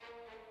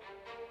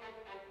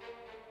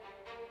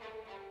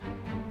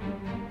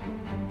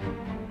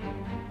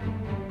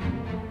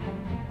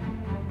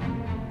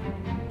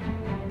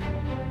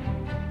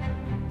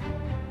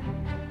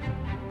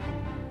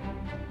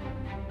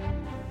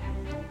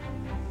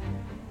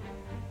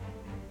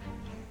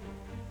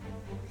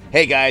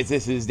Hey guys,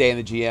 this is Dan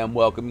the GM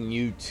welcoming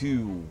you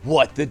to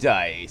What the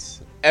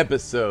Dice,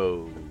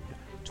 episode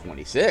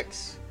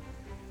 26.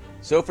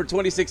 So for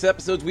 26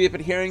 episodes, we have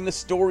been hearing the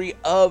story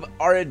of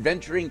our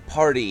adventuring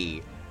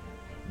party.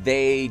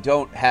 They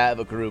don't have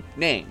a group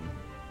name.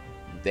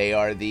 They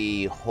are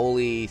the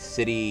Holy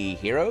City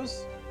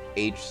Heroes,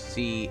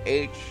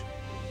 HCH.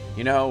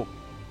 You know,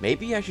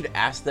 maybe I should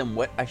ask them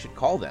what I should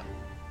call them.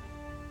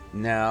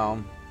 Nah,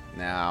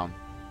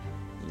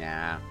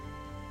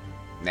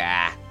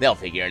 they'll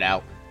figure it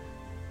out.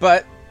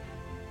 But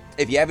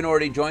if you haven't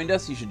already joined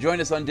us, you should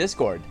join us on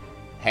Discord.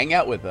 Hang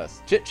out with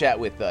us, chit-chat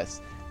with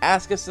us,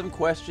 ask us some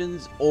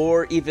questions,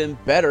 or even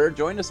better,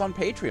 join us on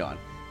Patreon.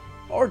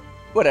 Or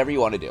whatever you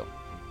want to do.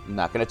 I'm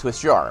not going to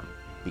twist your arm,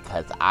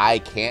 because I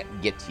can't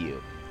get to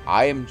you.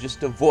 I am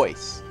just a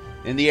voice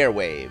in the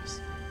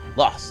airwaves,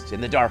 lost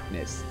in the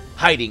darkness,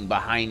 hiding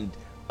behind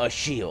a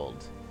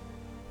shield.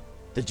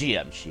 The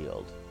GM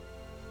shield.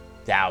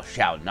 Thou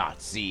shalt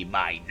not see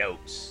my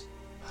notes.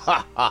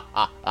 Ha ha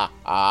ha ha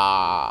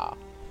ha.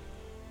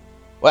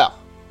 Well,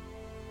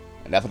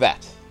 enough of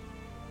that.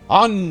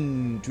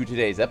 On to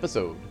today's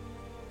episode.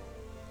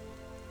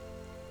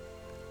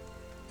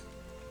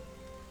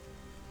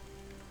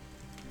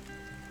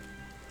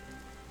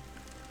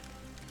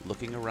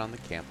 Looking around the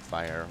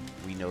campfire,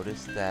 we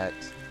notice that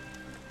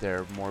there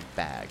are more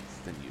bags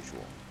than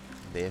usual.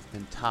 They have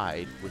been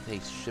tied with a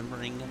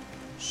shimmering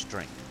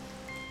string.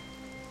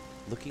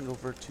 Looking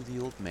over to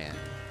the old man,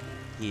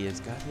 he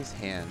has got his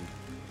hand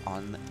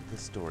on the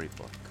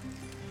storybook.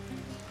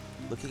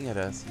 Looking at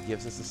us, he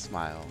gives us a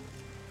smile.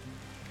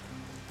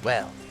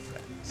 Well,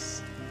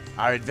 friends,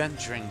 our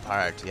adventuring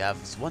party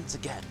has once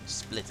again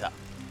split up.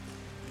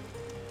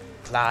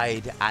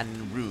 Clyde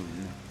and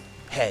Rune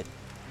head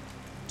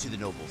to the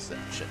noble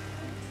section,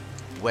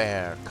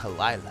 where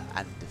Kalila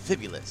and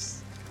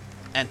Defibulus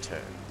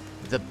enter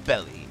the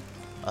belly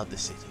of the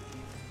city.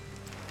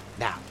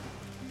 Now,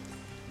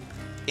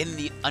 in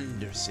the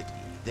Undercity,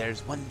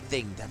 there's one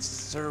thing that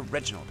Sir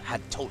Reginald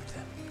had told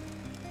them.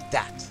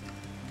 That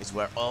is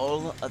where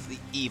all of the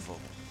evil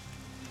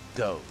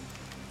go.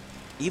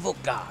 Evil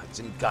gods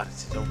and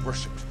goddesses are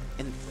worshipped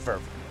in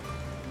fervor.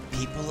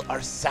 People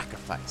are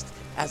sacrificed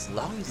as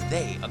long as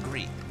they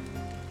agree.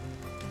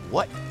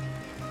 What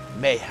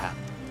mayhem,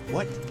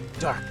 what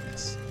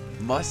darkness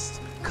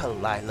must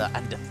Kalila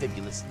and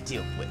Defibulus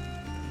deal with?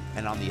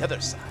 And on the other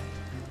side,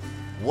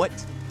 what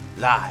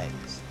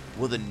lies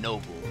will the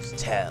nobles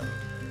tell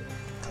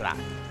Clyde?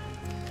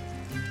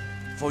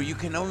 For you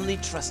can only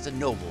trust a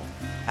noble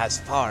as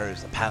far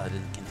as a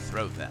paladin can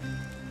throw them.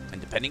 And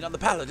depending on the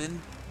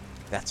paladin,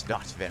 that's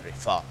not very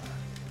far.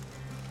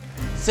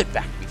 Sit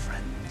back, my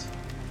friend.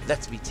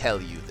 Let me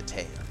tell you the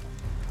tale.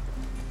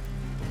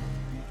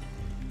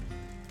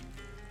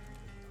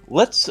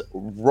 Let's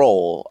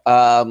roll.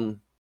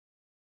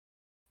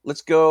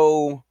 Let's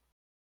go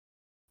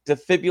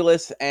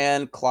Defibulus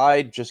and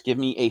Clyde. Just give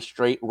me a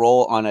straight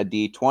roll on a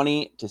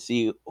d20 to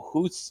see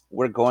who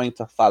we're going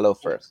to follow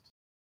first.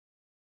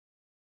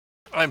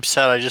 I'm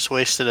sad I just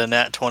wasted a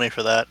nat 20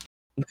 for that.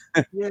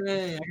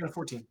 Yay, I got a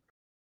 14.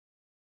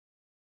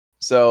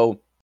 So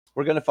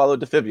we're going to follow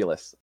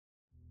Defibulus.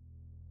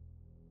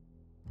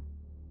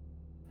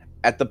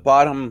 At the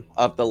bottom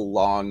of the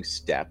long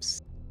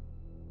steps,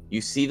 you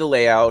see the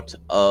layout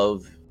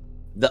of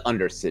the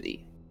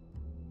Undercity.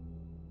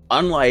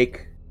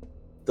 Unlike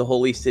the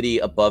Holy City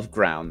above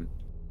ground,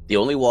 the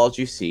only walls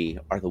you see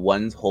are the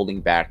ones holding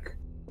back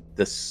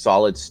the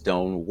solid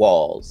stone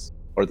walls,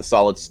 or the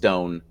solid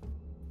stone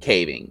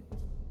caving.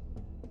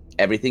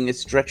 Everything is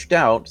stretched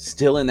out,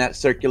 still in that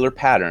circular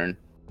pattern,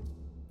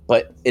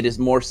 but it is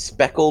more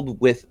speckled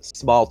with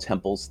small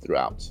temples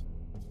throughout.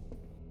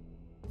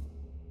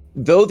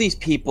 Though these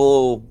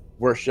people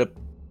worship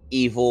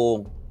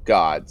evil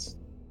gods,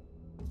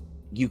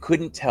 you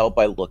couldn't tell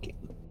by looking.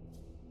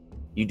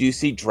 You do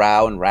see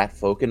drow and rat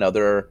folk and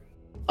other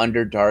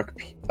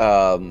underdark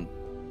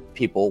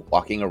people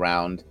walking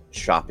around,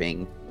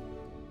 shopping,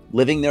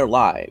 living their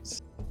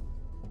lives.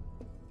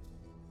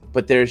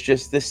 But there's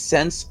just this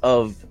sense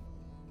of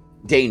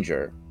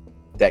danger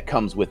that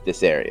comes with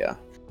this area.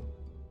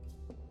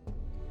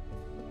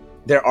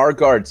 There are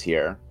guards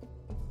here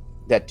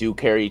that do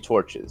carry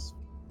torches,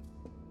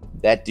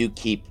 that do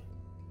keep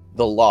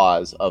the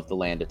laws of the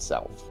land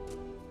itself.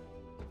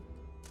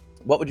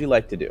 What would you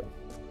like to do?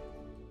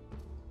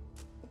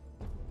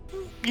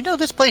 You know,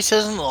 this place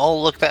doesn't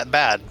all look that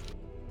bad.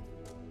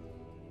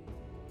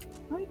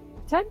 I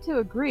tend to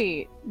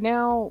agree.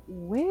 Now,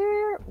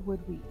 where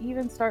would we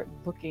even start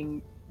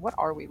looking? What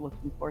are we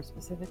looking for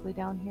specifically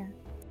down here?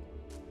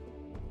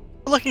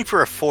 We're looking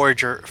for a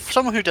forger,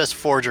 someone who does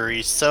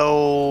forgeries,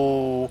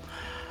 so...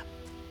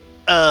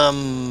 I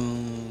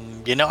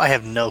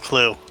have no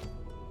clue.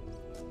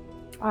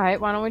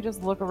 Alright, why don't we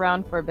just look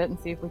around for a bit and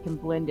see if we can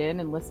blend in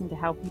and listen to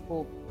how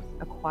people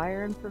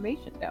acquire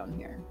information down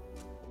here.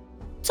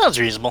 Sounds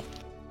reasonable.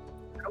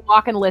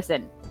 Walk and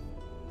listen.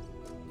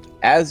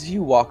 As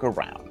you walk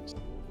around,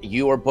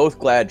 you are both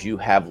glad you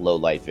have low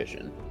light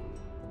vision.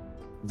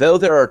 Though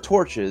there are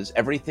torches,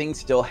 everything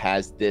still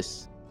has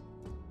this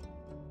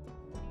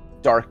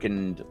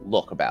darkened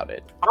look about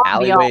it.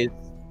 Alleyways.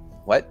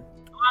 What?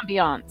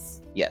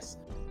 Ambiance. Yes.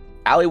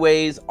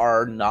 Alleyways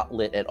are not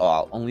lit at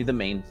all. Only the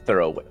main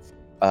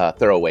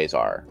thoroughways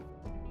are.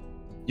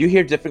 You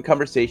hear different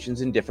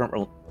conversations in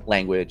different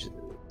language.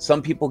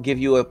 Some people give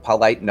you a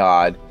polite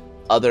nod.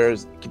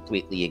 Others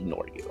completely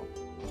ignore you.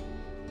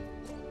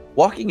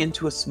 Walking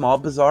into a small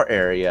bazaar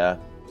area,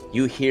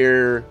 you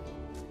hear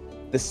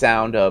the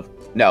sound of,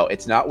 no,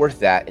 it's not worth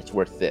that, it's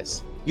worth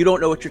this. You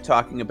don't know what you're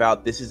talking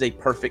about. This is a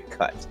perfect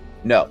cut.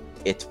 No,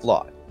 it's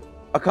flawed.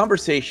 A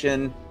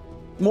conversation,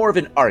 more of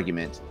an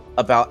argument,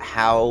 about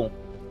how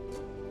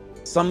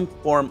some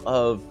form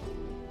of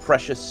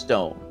precious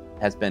stone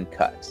has been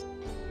cut.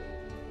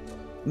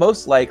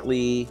 Most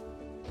likely,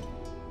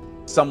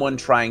 someone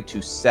trying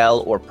to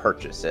sell or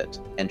purchase it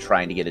and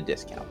trying to get a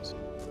discount.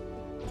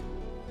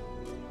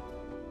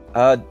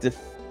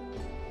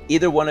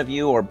 Either one of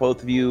you or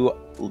both of you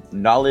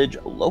knowledge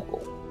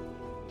local.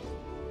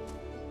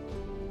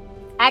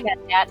 I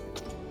got that.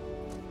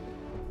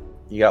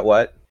 You got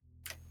what?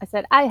 I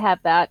said, I have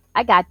that.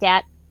 I got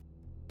that.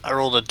 I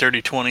rolled a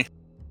dirty 20.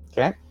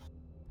 Okay.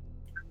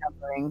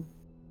 Numbering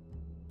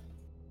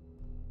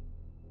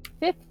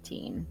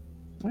 15.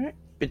 All right.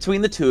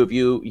 Between the two of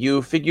you,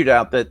 you figured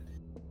out that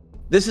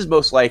this is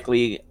most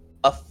likely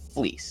a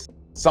fleece.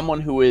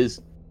 Someone who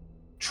is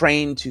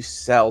trained to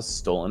sell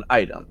stolen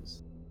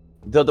items.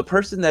 Though the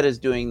person that is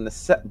doing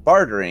the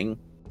bartering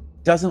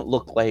doesn't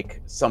look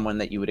like someone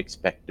that you would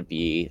expect to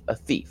be a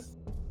thief.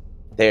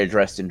 They are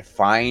dressed in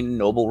fine,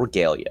 noble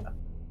regalia.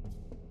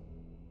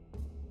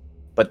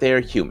 But they are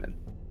human.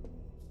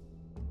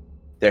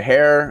 Their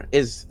hair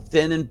is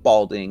thin and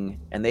balding,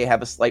 and they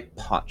have a slight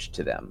paunch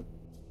to them.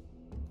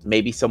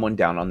 Maybe someone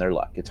down on their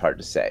luck, it's hard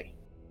to say.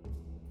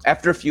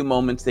 After a few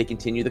moments, they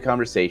continue the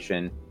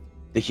conversation.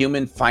 The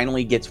human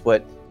finally gets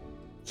what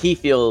he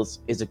feels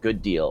is a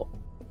good deal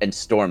and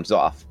storms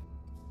off,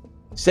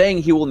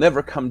 saying he will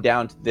never come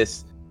down to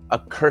this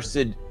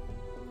accursed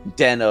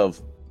den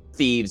of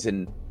thieves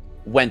and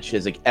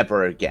wenches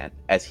ever again,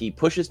 as he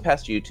pushes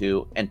past you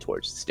two and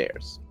towards the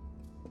stairs.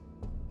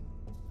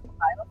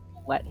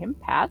 Let him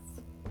pass.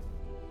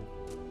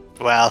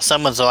 Wow,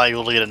 someone's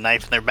liable to get a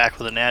knife in their back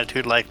with an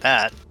attitude like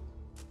that.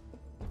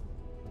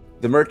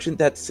 The merchant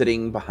that's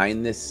sitting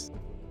behind this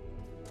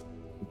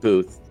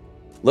booth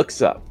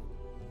looks up.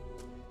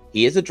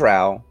 He is a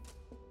drow,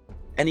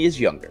 and he is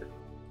younger.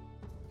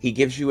 He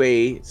gives you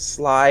a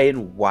sly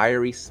and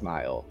wiry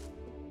smile.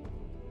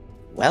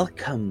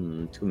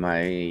 Welcome to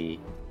my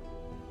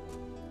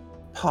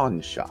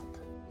pawn shop.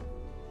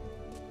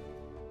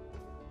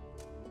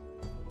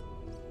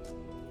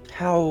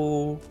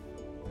 How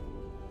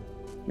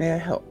may I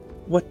help?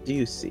 What do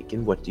you seek,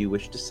 and what do you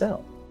wish to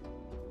sell?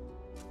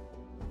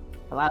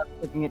 A lot of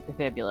looking at the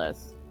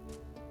fabulous.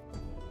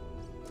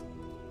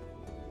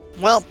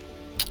 Well,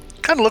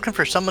 kind of looking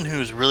for someone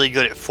who's really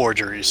good at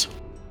forgeries.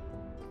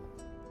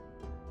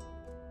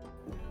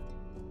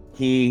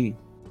 He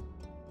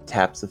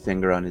taps a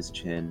finger on his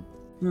chin.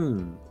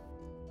 And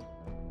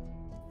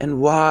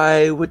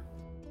why would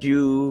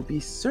you be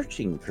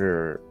searching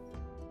for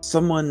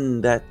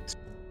someone that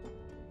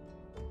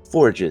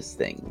forges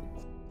things?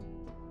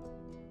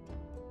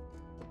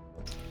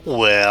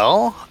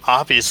 Well,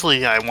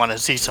 obviously I want to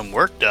see some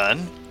work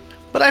done,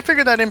 but I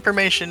figured that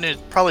information is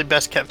probably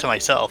best kept to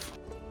myself.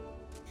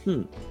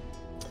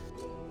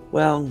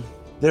 Well,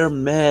 there are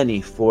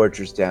many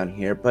forgers down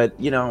here, but,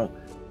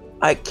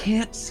 I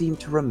can't seem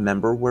to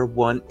remember where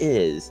one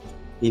is.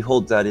 He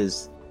holds out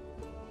his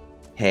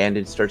hand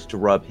and starts to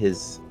rub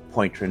his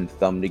pointer and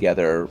thumb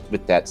together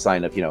with that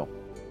sign of,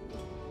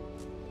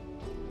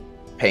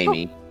 pay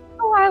me.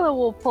 Lila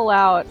will pull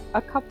out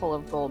a couple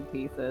of gold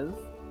pieces,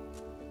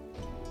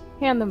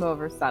 hand them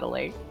over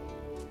subtly,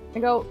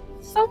 and go,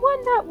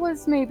 someone that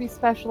was maybe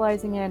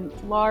specializing in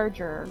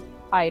larger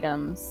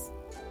items,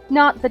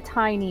 not the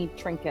tiny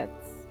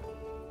trinkets.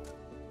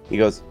 He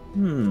goes,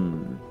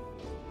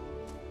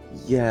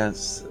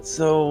 Yes,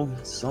 so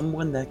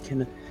someone that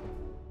can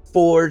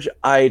forge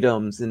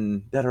items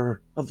and that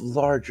are of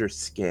larger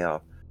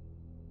scale.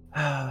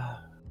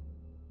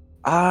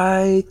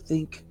 I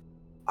think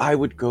I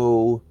would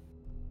go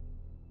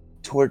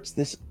towards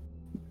this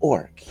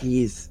orc.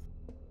 His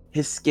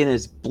skin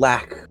is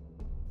black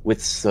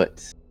with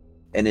soot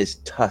and his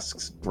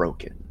tusks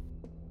broken.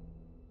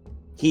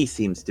 He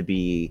seems to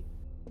be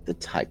the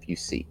type you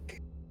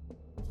seek.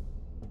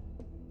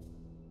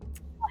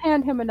 I'll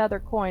hand him another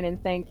coin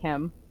and thank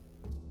him.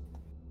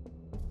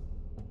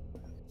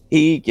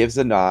 He gives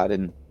a nod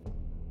and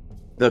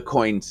the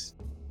coins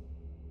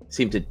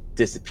seem to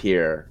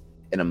disappear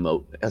in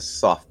a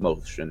soft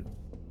motion.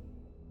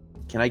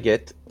 Can I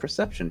get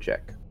perception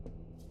check?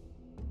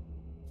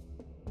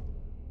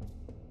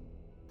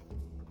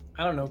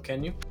 I don't know,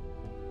 can you?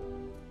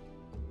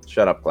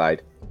 Shut up,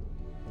 Clyde.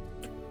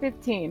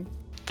 15.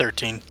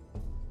 13.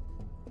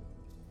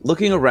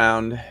 Looking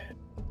around,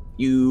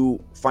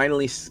 you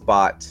finally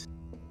spot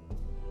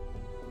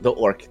the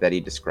orc that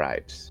he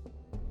describes.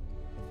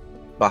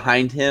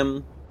 Behind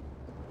him,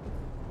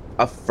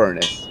 a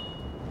furnace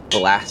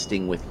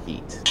blasting with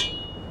heat.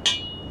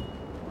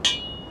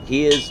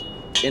 He is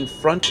in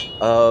front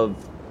of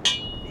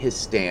his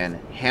stand,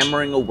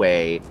 hammering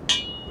away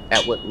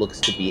at what looks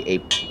to be a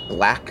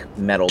black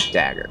metal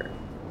dagger.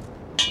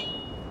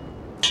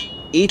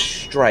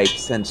 Each strike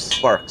sends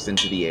sparks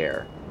into the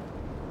air.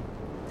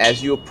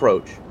 As you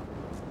approach,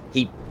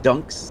 he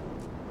dunks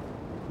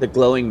the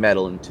glowing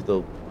metal into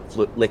the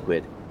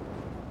liquid,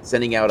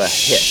 sending out a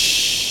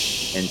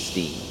hiss and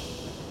steam.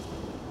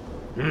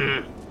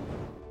 She's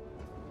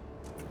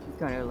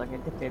going to look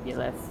at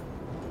Defibulus.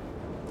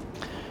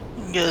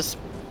 Yes.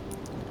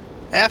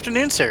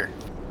 Afternoon, sir.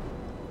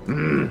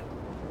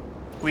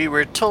 We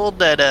were told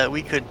that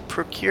we could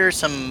procure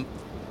some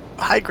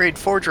high-grade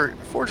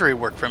forgery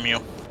work from you.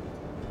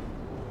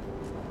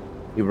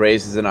 He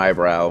raises an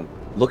eyebrow,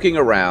 looking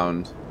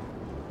around.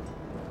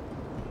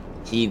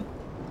 He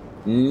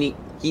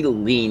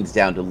leans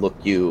down to look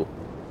you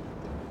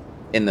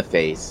in the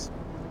face.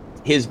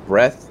 His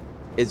breath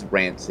is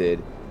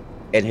rancid,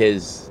 and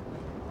his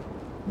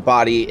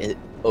body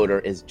odor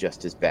is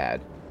just as bad.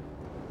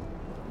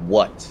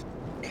 What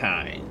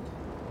kind?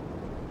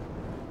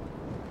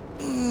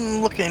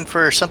 Looking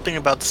for something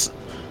about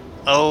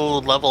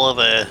level of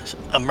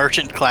a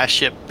merchant class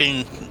ship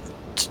being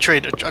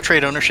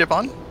trade ownership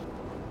on.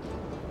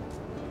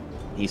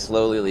 He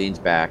slowly leans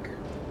back.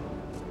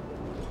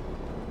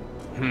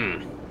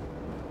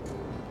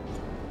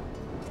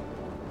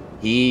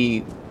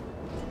 He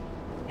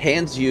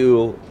hands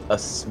you a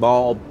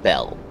small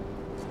bell,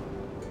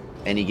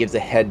 and he gives a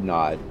head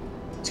nod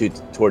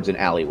towards an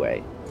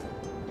alleyway.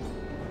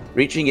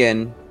 Reaching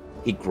in,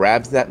 he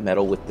grabs that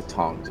metal with the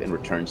tongs and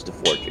returns to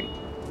forging.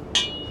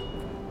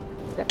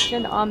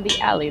 Perception on the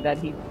alley that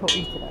he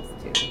pointed us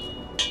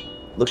to.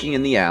 Looking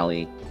in the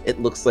alley, it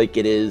looks like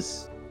it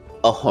is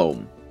a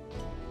home.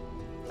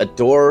 A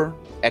door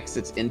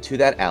exits into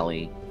that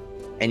alley,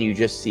 and you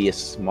just see a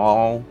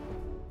small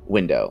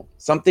window,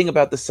 something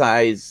about the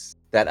size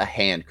that a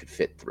hand could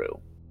fit through.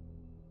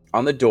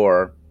 On the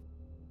door,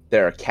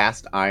 there are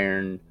cast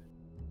iron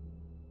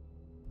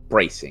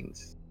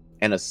bracings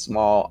and a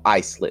small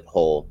eye slit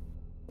hole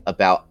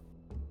about,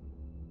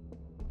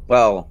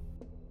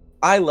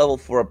 eye level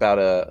for about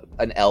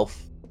an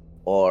elf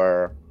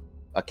or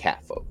a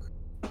catfolk.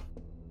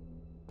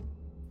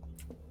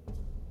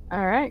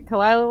 All right,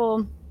 Kalila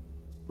will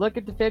look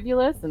at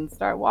Defibulus and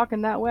start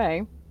walking that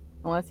way,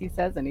 unless he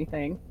says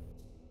anything.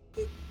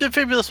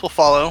 Defibulus will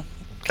follow,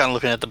 kind of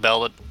looking at the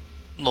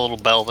little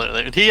bell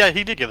that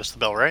he did give us the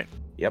bell, right?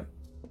 Yep.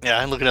 Yeah,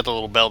 I'm looking at the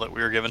little bell that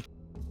we were given.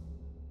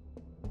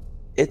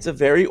 It's a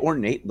very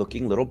ornate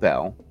looking little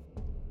bell.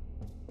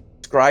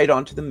 Scryed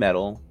onto the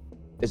metal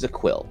is a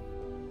quill.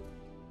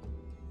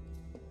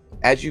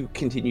 As you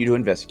continue to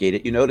investigate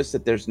it, you notice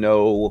that there's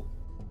no...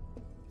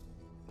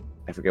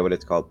 I forget what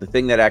it's called. The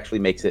thing that actually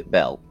makes it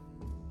bell.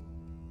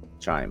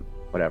 Chime.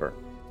 Whatever.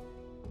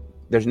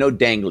 There's no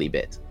dangly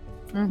bit.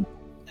 I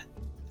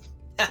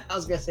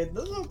was gonna say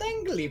the little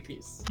dangly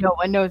piece. No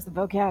one knows the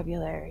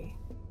vocabulary.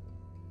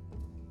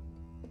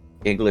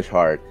 English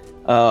hard.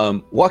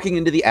 Walking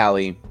into the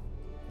alley,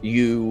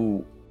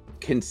 you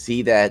can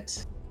see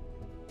that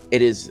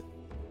the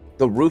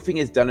roofing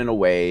is done in a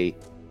way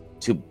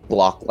to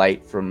block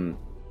light from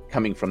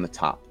coming from the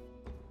top,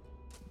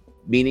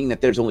 meaning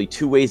that there's only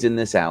two ways in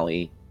this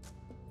alley,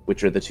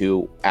 which are the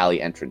two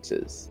alley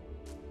entrances,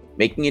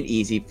 making it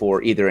easy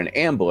for either an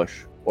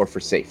ambush or for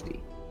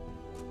safety.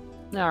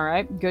 All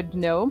right, good to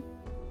know.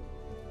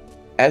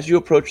 As you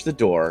approach the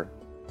door,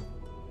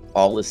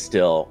 all is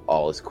still,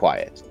 all is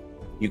quiet.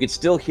 You can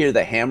still hear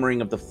the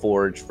hammering of the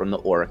forge from the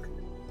orc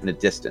in the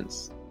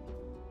distance.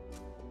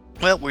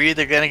 Well, we're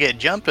either gonna get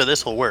jumped or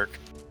this will work.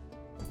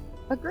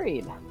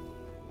 Agreed.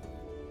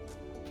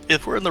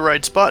 If we're in the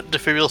right spot,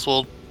 Defibulus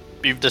will,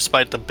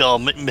 despite the bell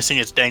missing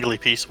its dangly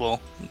piece,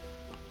 will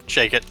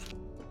shake it.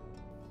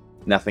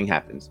 Nothing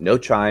happens. No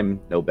chime,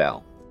 no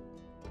bell.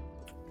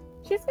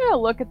 She's gonna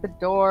look at the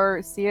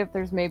door, see if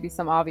there's maybe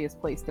some obvious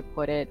place to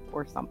put it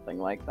or something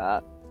like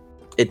that.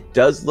 It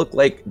does look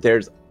like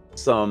there's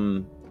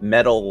some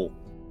metal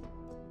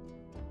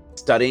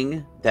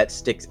studding that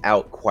sticks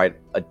out quite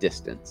a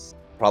distance,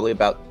 probably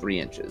about 3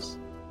 inches,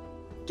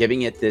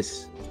 giving it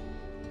this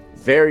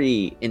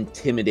very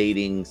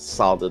intimidating,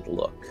 solid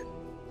look.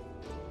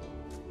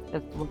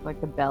 Does it look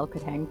like the bell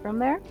could hang from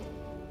there?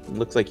 It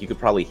looks like you could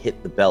probably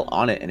hit the bell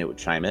on it and it would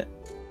chime it.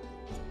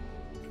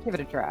 Give it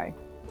a try.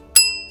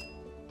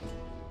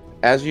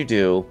 As you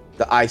do,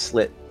 the eye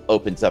slit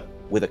opens up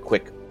with a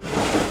quick...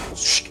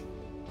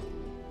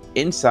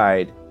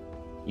 Inside,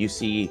 you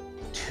see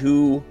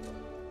two...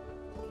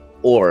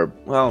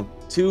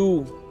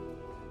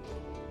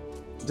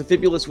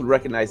 Defibulus would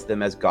recognize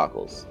them as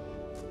goggles.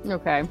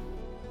 Okay.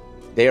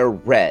 They are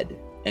red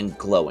and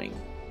glowing.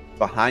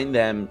 Behind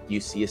them, you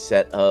see a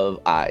set of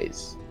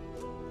eyes.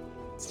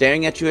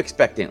 Staring at you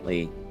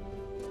expectantly,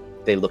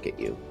 they look at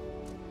you,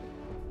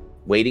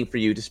 waiting for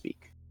you to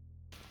speak.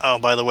 Oh,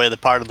 by the way, the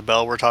part of the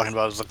bell we're talking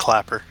about is the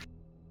clapper.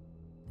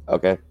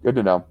 Okay, good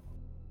to know.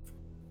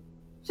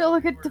 She'll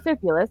look at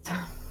Defibulus.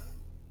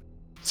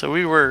 So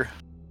we were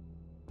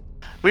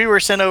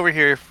sent over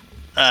here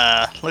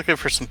looking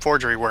for some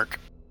forgery work.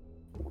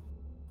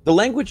 The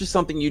language is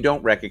something you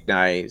don't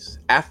recognize.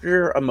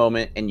 After a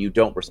moment and you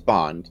don't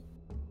respond,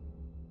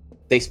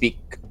 they speak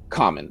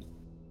common.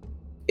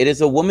 It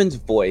is a woman's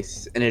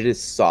voice, and it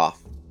is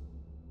soft.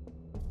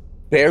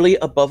 Barely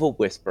above a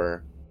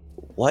whisper.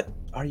 What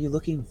are you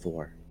looking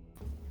for?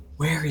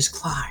 Where is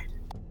Clyde?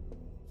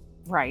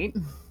 Right.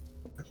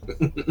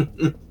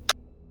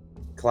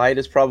 Clyde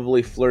is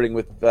probably flirting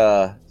with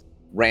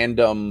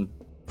random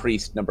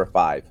priest number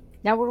 5.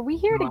 Now, were we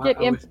here to No, get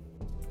I was-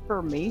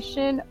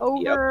 information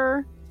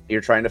over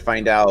You're trying to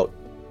find out.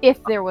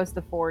 if there was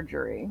the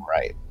forgery,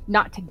 Right,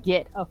 not to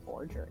get a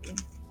forgery?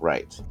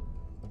 right.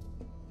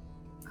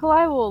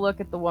 Kalai will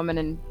look at the woman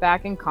and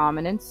back in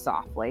common and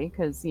softly,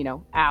 because,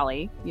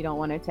 Allie, you don't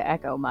want it to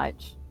echo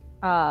much.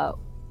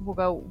 We'll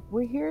go,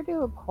 we're here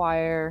to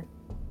acquire,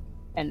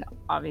 and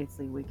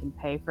obviously we can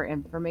pay for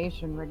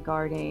information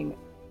regarding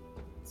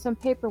some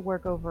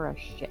paperwork over a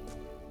ship.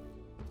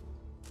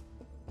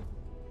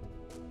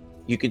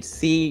 You could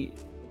see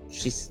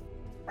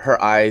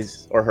her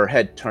eyes or her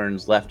head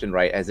turns left and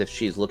right as if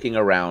she's looking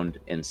around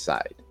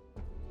inside.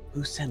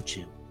 Who sent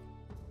you?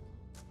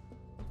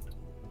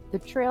 The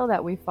trail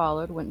that we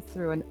followed went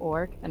through an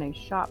orc and a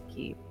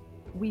shopkeep.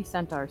 We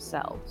sent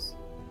ourselves.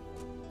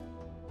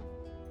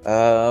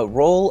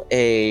 Roll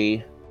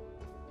a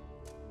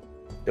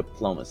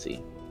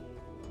diplomacy.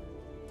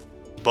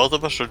 Both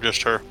of us or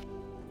just her?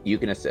 You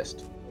can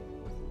assist.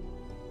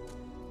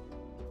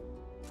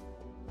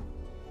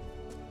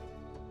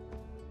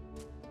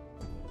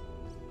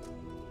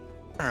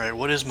 Alright,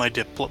 what is my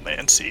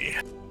diplomancy?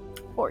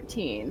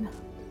 14.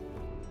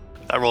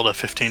 I rolled a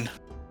 15.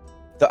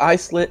 The eye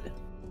slit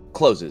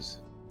closes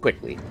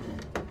quickly.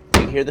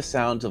 You hear the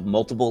sounds of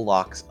multiple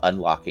locks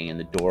unlocking and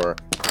the door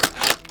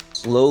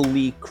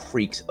slowly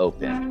creaks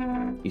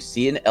open. You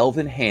see an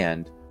elven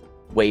hand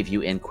wave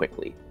you in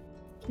quickly.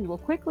 He will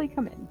quickly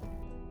come in.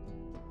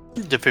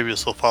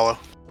 Defibulus will follow.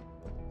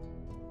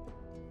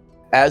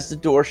 As the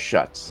door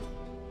shuts,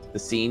 the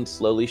scene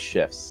slowly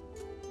shifts.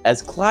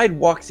 As Clyde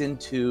walks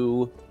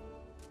into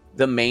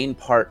the main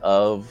part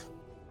of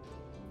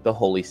the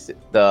holy city,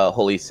 the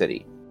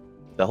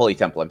holy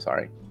temple, I'm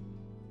sorry.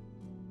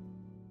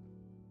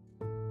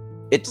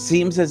 It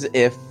seems as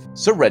if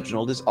Sir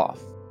Reginald is off.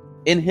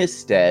 In his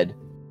stead,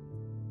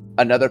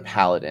 another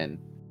paladin.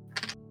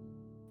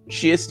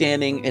 She is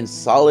standing in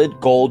solid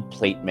gold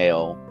plate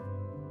mail,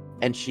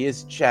 and she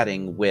is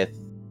chatting with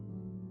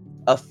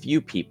a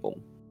few people.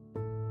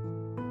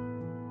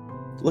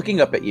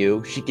 Looking up at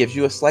you, she gives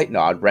you a slight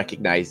nod,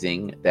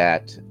 recognizing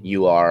that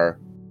you are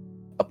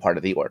a part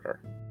of the order.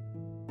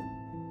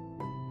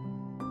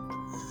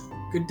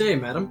 Good day,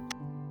 madam.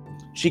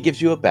 She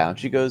gives you a bow.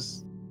 She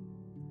goes,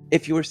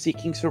 if you are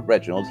seeking Sir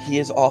Reginald, he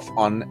is off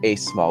on a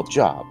small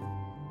job.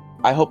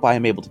 I hope I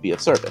am able to be of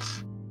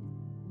service.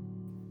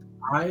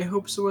 I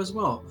hope so as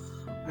well.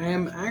 I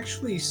am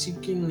actually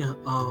seeking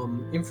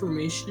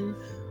information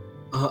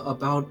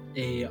about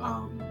a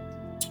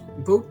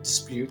boat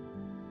dispute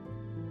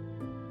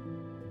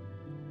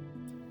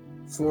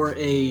for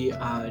a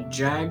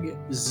Jag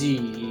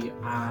Z.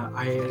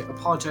 I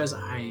apologize,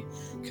 I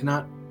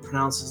cannot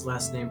pronounce his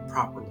last name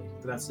properly,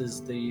 but that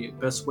is the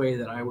best way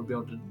that I would be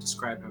able to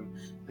describe him,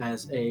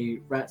 as a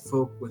rat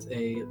folk with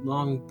a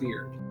long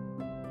beard.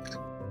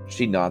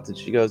 She nods and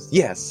she goes,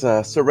 yes,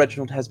 Sir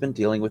Reginald has been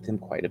dealing with him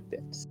quite a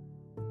bit.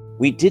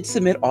 We did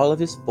submit all of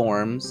his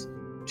forms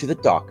to the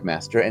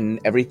dockmaster, and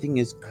everything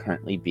is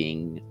currently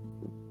being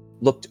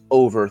looked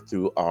over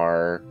through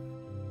our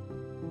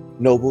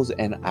nobles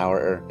and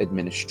our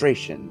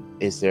administration.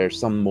 Is there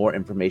some more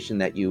information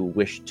that you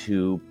wish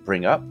to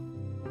bring up?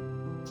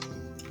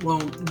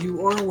 Well,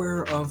 you are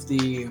aware of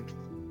the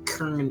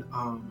current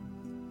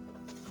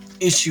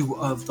issue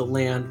of the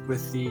land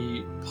with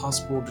the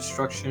possible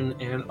destruction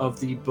and of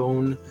the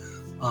bone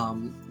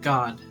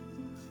god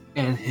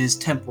and his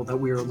temple that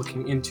we are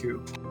looking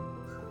into.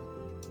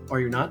 Are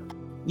you not?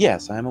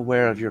 Yes, I am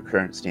aware of your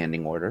current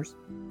standing orders.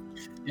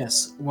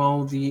 Yes.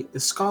 Well, the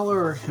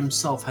scholar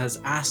himself has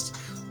asked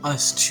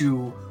us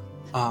to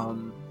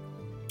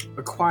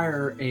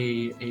acquire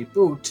a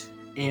boat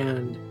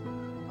and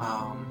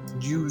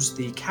use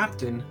the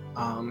captain,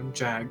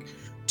 Jag,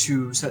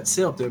 to set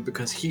sail up there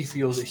because he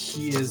feels that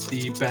he is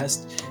the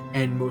best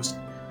and most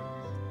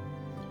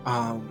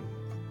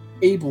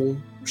able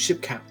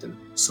ship captain.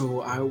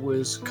 So I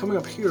was coming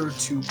up here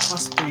to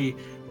possibly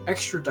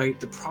extradite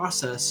the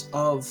process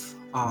of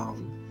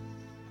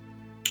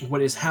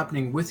what is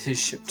happening with his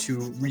ship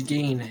to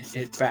regain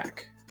it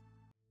back.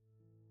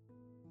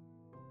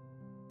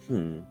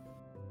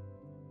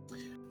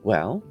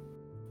 Well,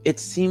 it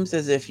seems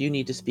as if you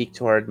need to speak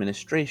to our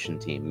administration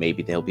team.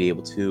 Maybe they'll be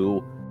able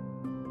to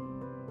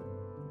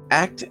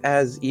act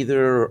as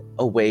either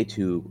a way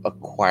to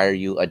acquire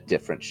you a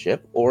different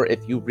ship, or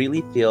if you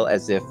really feel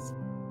as if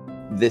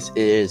this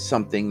is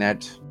something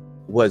that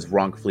was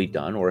wrongfully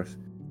done, or if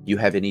you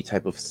have any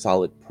type of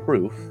solid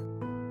proof,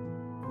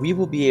 we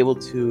will be able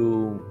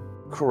to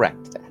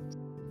correct that.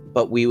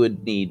 But we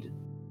would need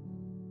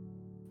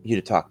you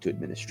to talk to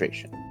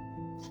administration.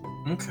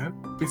 Okay.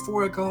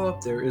 Before I go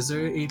up there, is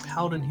there a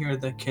paladin here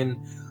that can,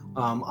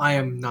 I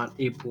am not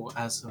able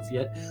as of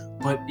yet,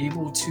 but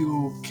able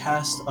to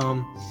cast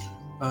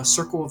a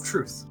Circle of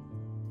Truth?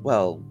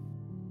 Well,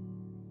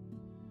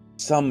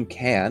 some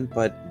can,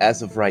 but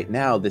as of right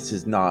now, this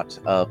is not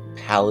a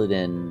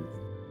paladin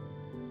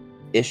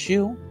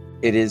issue.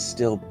 It is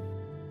still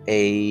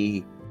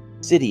a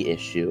city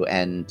issue,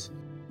 and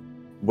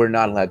we're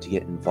not allowed to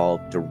get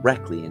involved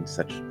directly in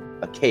such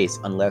a case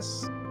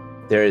unless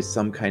there is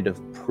some kind of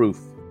proof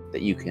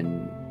that you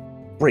can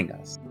bring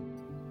us.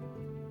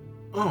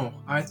 Oh,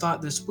 I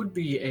thought this would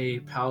be a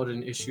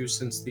paladin issue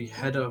since the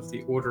head of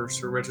the order,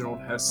 Sir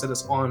Reginald, has set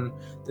us on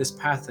this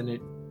path, and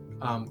it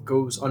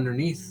goes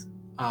underneath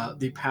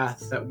the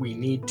path that we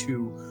need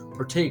to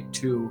partake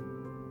to.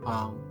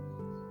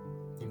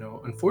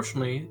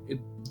 Unfortunately,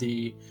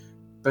 the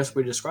best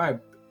way to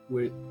describe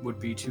would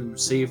be to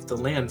save the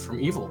land from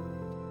evil.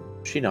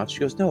 She nods. She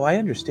goes, "No, I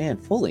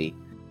understand fully,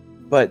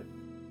 but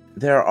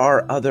there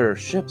are other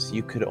ships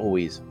you could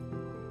always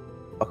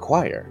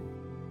acquire.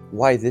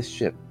 Why this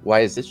ship?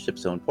 Why is this ship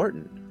so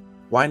important?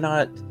 Why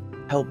not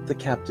help the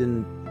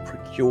captain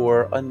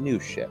procure a new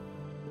ship?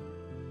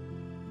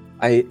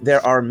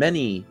 There are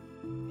many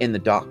in the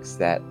docks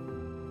that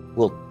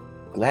will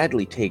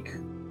gladly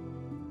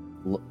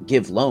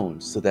give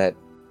loans so that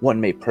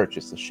one may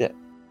purchase a ship."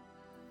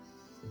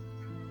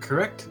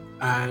 Correct.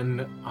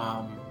 And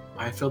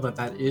I feel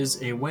that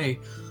is a way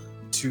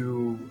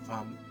to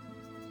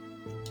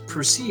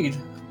proceed,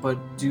 but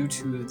due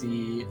to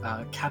the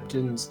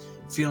captain's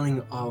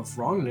feeling of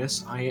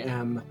wrongness, I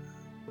am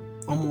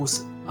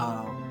almost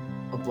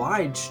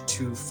obliged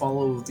to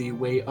follow the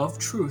way of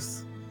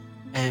truth.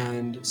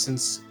 And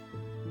since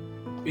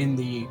in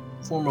the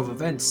form of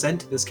event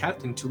sent this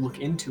captain to look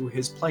into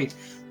his plight,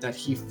 that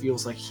he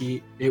feels like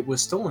it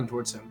was stolen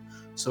towards him.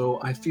 So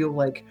I feel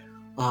like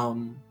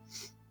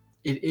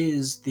it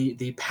is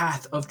the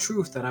path of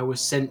truth that I was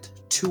sent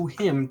to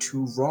him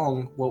to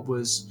wrong what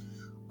was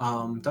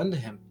done to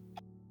him.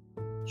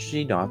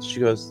 She nods. She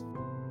goes,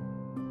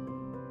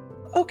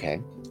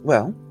 "Okay,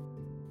 well,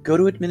 go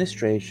to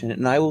administration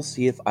and I will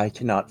see if I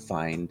cannot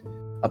find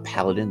a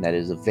paladin that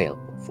is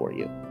available for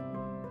you."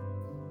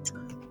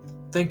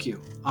 Thank you.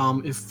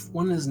 If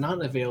one is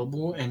not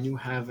available and you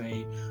have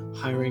a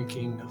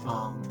high-ranking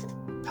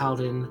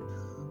paladin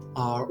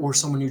or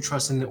someone you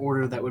trust in the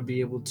order that would be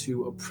able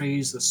to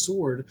appraise the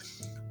sword,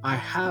 I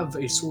have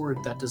a sword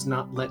that does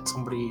not let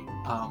somebody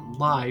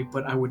lie,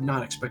 but I would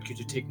not expect you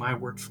to take my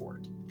word for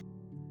it.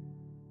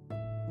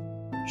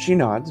 She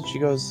nods and she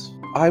goes,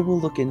 "I will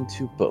look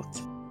into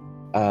both.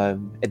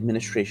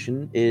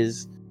 Administration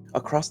is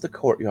across the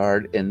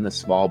courtyard in the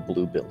small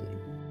blue building."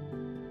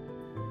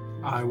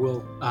 I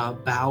will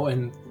bow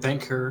and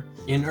thank her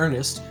in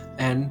earnest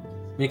and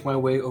make my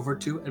way over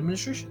to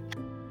administration.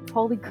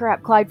 Holy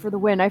crap, Clyde for the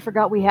win. I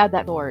forgot we had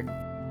that sword.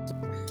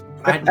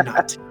 I did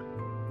not.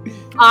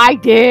 I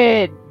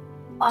did!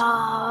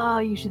 Ah,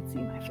 you should see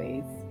my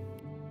face.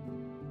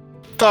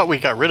 Thought we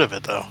got rid of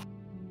it, though.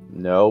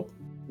 Nope.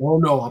 Oh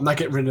no, I'm not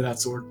getting rid of that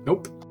sword.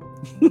 Nope.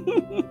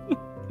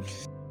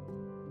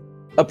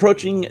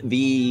 Approaching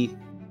the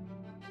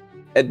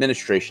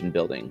administration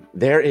building,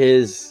 there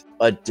is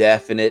a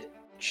definite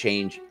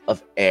change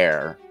of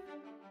air.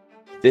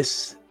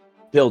 This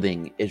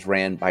building is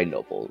ran by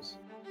nobles.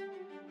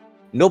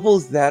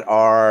 Nobles that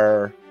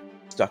are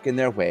stuck in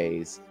their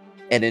ways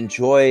and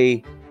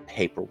enjoy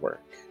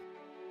paperwork.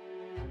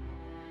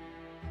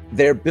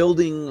 Their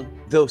building,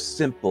 though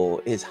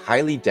simple, is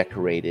highly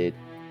decorated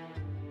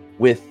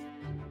with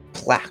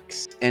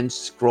plaques and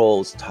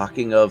scrolls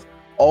talking of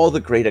all the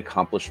great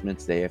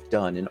accomplishments they have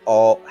done and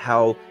all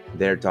how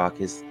their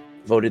dock is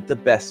voted the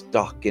best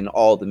dock in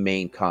all the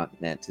main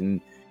continent, and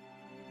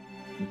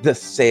the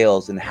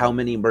sales and how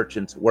many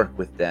merchants work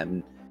with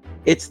them.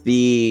 It's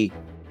the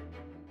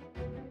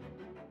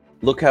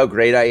look how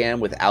great I am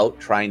without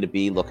trying to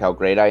be look how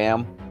great I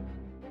am.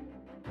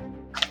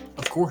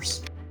 Of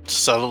course.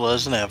 Subtle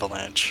as an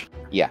avalanche.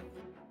 Yeah.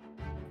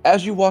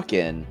 As you walk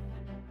in,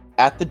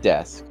 at the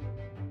desk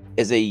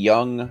is a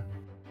young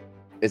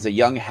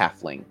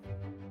halfling.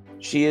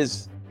 She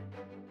is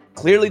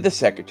clearly the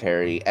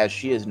secretary, as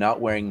she is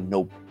not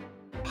wearing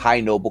high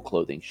noble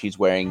clothing. She's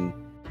wearing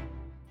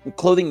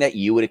clothing that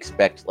you would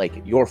expect like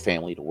your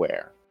family to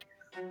wear.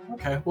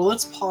 Okay, well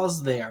let's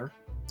pause there.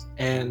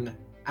 And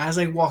as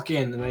I walk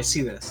in and I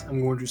see this,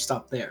 I'm going to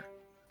stop there.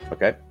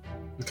 Okay.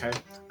 Okay.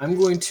 I'm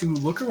going to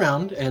look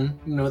around and,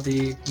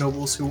 the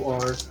nobles who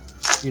are,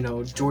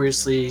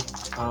 joyously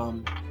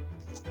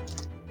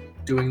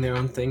doing their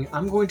own thing.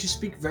 I'm going to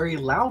speak very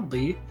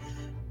loudly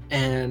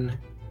and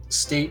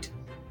state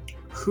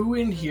who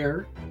in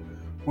here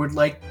would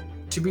like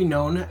to be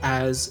known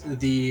as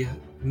the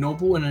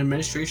noble and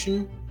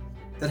administration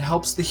that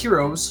helps the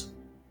heroes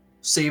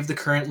save the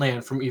current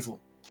land from evil.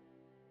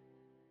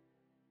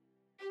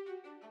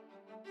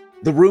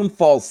 The room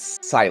falls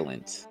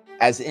silent,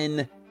 as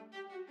in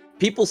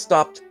people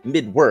stopped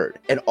mid-word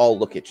and all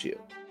look at you.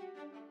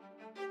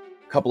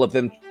 A couple of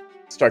them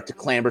start to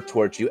clamber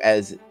towards you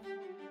as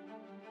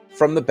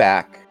from the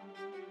back,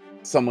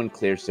 someone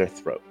clears their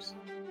throat.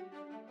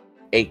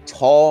 A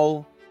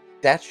tall,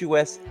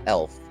 statuesque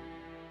elf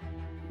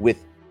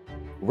with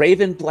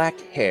raven black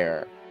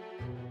hair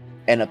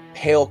and a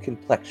pale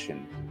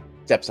complexion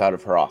steps out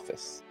of her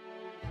office.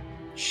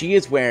 She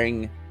is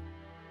wearing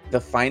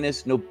the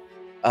finest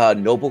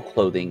noble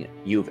clothing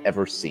you've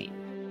ever seen.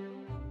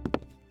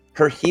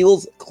 Her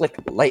heels click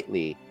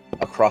lightly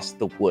across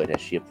the wood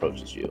as she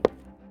approaches you.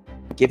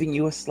 Giving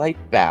you a slight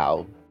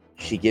bow,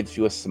 she gives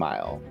you a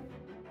smile.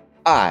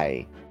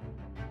 I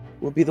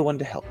will be the one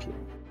to help you.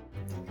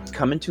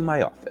 Come into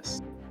my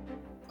office.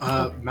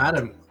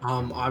 Madam,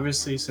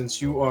 obviously,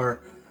 since you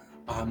are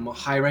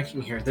high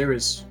ranking here, there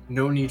is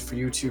no need for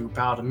you to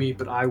bow to me,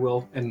 but I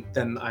will, and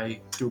then I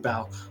do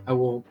bow. I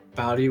will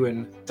bow to you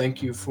and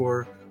thank you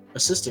for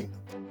assisting.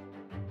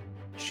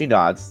 She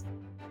nods.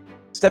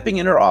 Stepping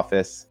in her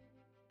office,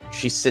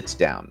 she sits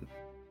down.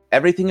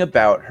 Everything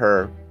about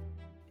her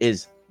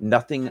is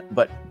nothing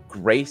but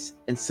grace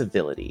and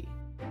civility.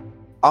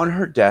 On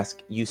her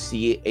desk, you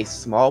see a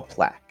small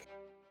plaque.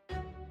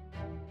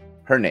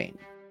 Her name,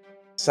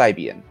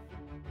 Sybian.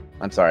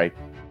 I'm sorry.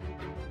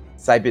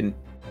 Sybian.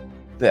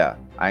 Yeah,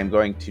 I'm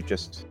going to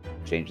just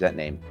change that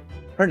name.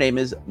 Her name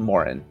is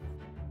Morin.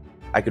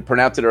 I could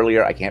pronounce it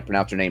earlier. I can't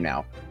pronounce her name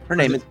now. Her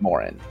name is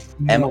Morin.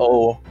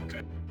 Morine.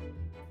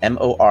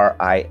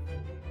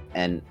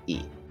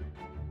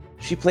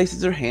 She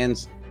places her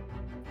hands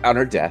on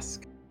her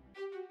desk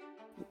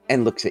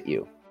and looks at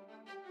you.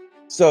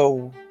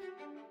 So,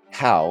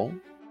 how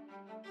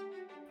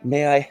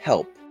may I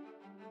help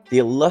the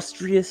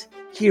illustrious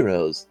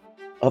heroes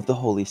of the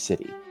Holy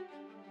City?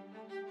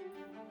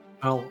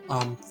 Well,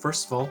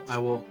 first of all, I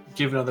will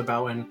give another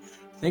bow and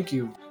thank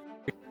you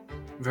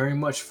very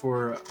much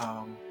for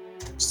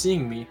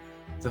seeing me.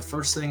 The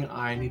first thing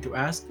I need to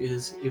ask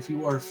is if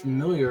you are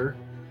familiar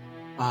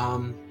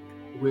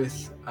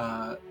with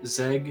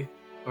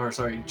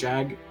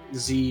Jag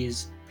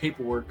Z's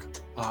paperwork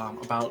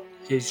about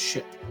his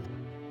ship.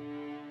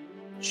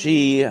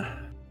 She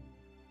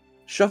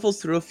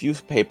shuffles through a few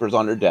papers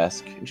on her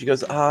desk, and she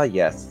goes,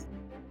 yes.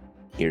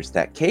 Here's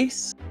that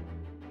case.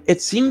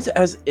 It seems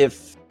as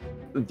if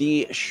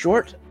the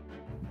Short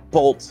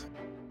Bolt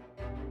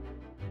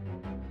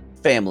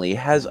family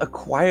has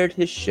acquired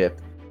his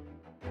ship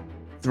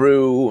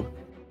through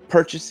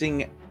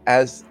purchasing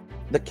as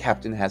the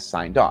captain has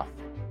signed off.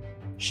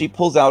 She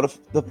pulls out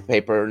the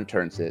paper and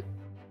turns it.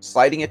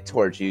 Sliding it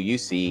towards you, you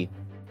see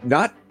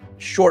not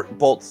Short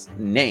Bolt's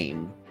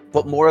name,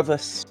 but more of a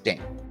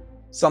stamp.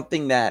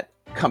 Something that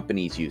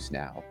companies use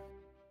now.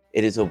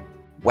 It is a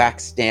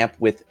wax stamp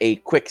with a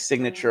quick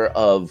signature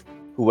of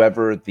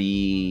whoever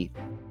the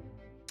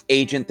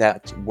agent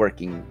that's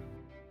working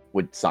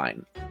would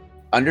sign.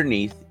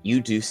 Underneath, you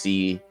do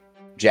see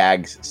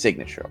Jag's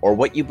signature, or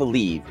what you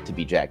believe to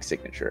be Jag's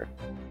signature.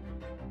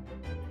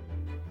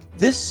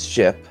 This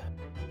ship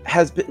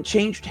has been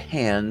changed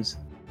hands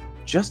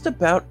just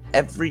about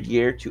every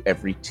year to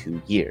every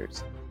 2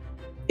 years.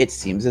 It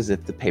seems as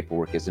if the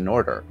paperwork is in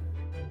order.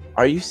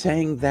 Are you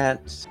saying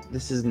that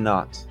this is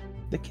not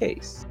the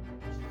case?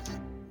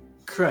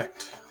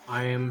 Correct.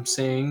 I am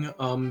saying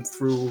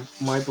through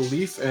my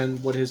belief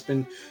and what has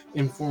been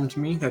informed to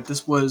me that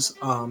this was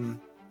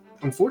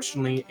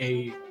unfortunately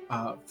a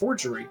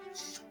forgery.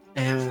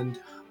 And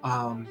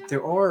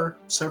there are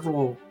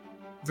several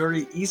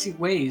very easy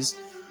ways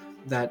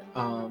that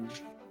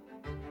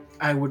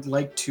I would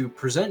like to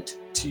present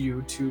to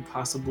you to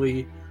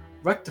possibly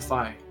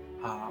rectify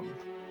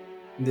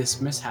this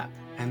mishap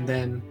and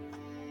then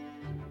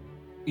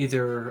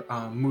either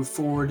move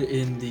forward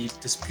in the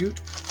dispute,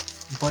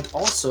 but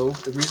also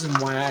the reason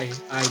why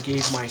I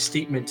gave my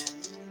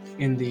statement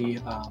in the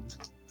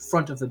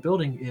front of the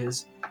building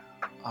is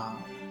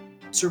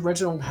Sir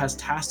Reginald has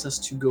tasked us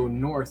to go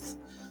north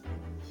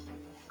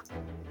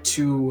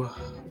to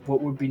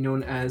what would be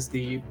known as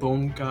the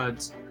Bone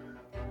God's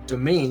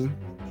domain,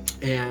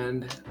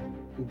 and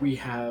we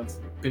have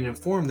been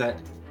informed that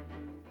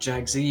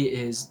Jag Z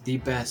is the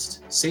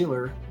best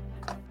sailor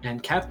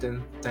and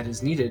captain that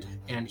is needed,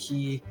 and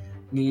he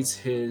needs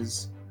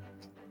his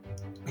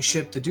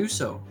ship to do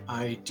so.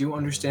 I do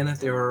understand that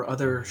there are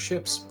other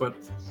ships, but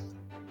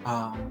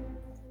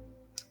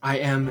I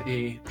am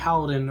a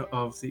paladin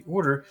of the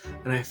order,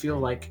 and I feel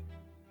like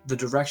the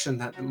direction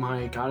that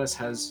my goddess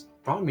has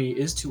brought me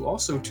is to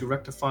also to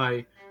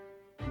rectify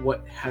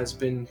what has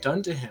been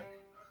done to him.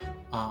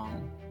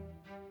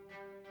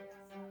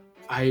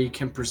 I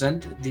can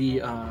present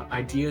the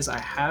ideas I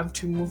have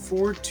to move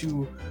forward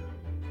to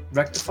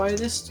rectify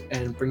this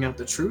and bring out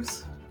the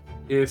truth,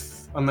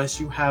 unless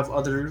you have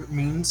other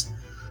means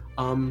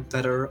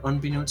that are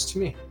unbeknownst to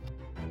me.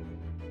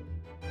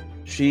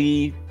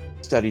 She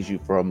studies you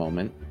for a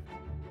moment,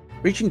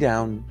 Reaching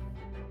down,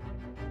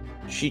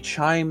 she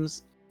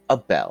chimes a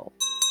bell.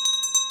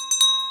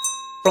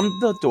 From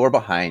the door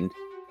behind,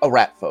 a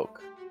rat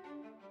folk,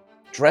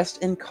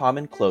 dressed in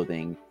common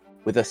clothing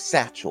with a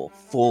satchel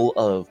full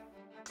of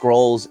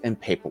scrolls and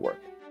paperwork,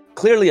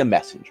 clearly a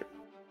messenger,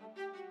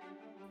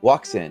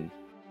 walks in.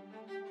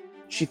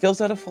 She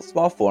fills out a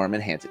small form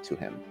and hands it to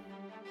him.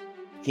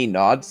 He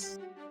nods,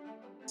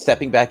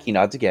 stepping back, he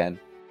nods again,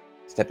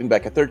 stepping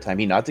back a third time,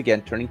 he nods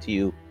again, turning to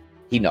you,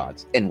 he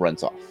nods, and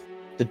runs off.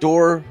 The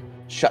door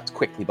shuts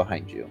quickly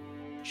behind you.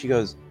 She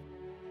goes,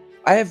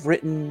 I have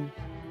written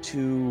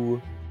to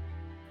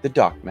the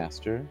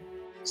dockmaster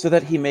so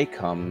that he may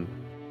come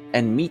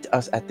and meet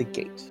us at the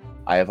gate.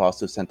 I have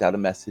also sent out a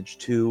message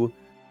to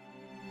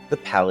the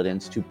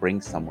paladins to bring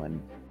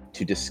someone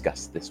to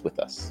discuss this with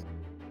us.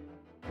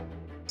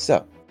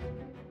 So,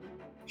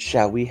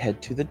 shall we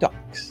head to the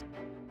docks?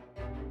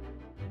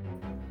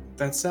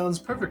 That sounds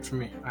perfect for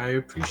me. I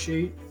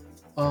appreciate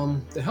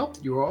the help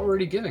that you were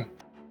already giving.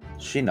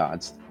 She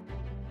nods.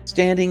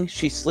 Standing,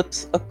 she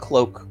slips a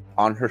cloak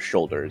on her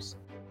shoulders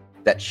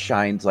that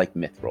shines like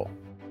mithril.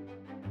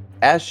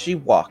 As she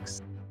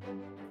walks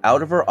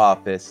out of her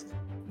office,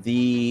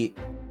 the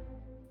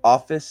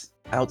office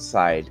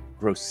outside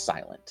grows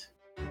silent.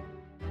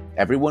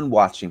 Everyone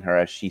watching her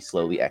as she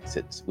slowly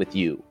exits, with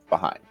you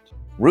behind.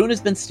 Rune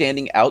has been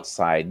standing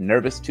outside,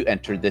 nervous to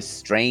enter this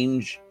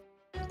strange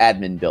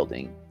admin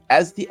building.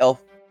 As the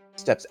elf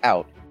steps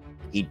out,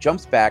 he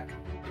jumps back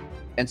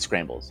and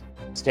scrambles,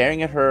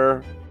 staring at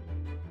her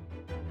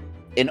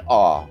in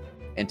awe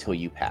until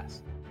you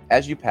pass.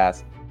 As you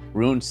pass,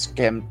 Rune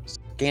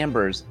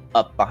scampers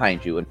up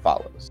behind you and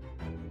follows.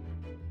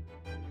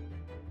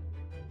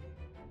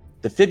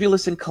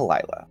 Defibulus and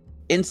Kalila.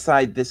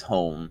 Inside this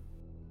home,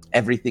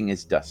 everything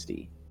is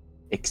dusty,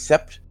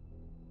 except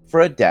for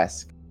a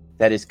desk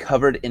that is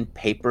covered in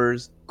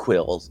papers,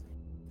 quills,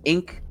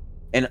 ink,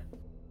 and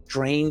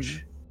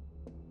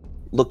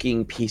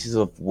strange-looking pieces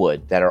of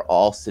wood that are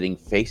all sitting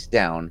face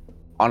down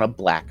on a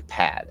black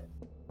pad.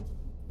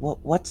 Well,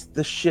 what's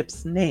the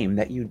ship's name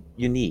that you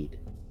need?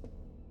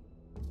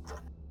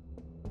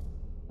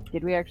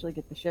 Did we actually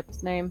get the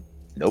ship's name?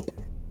 Nope.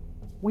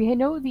 We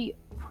know the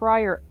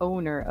prior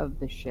owner of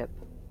the ship.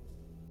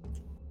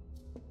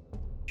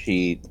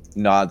 She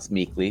nods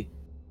meekly.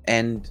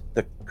 And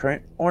the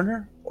current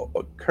owner?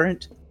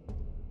 Current?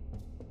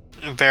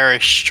 Very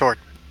short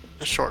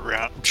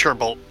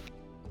bolt.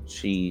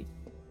 She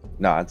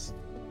nods.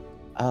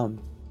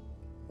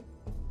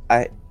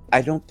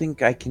 I don't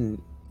think I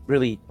can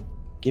really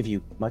give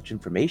you much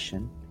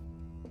information.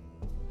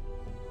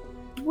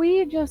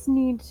 We just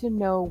need to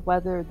know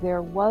whether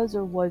there was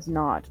or was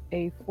not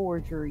a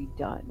forgery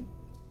done.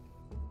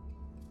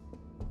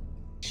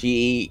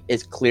 She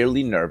is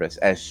clearly nervous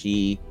as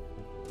she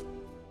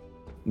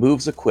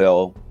moves a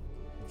quill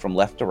from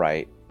left to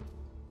right,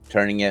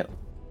 turning it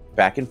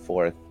back and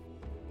forth.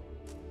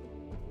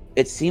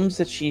 It seems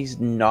that she's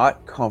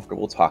not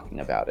comfortable talking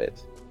about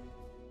it.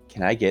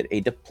 Can I get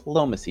a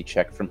diplomacy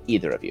check from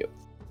either of you?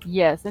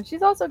 Yes, and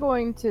she's also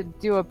going to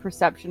do a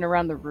perception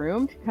around the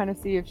room to kind of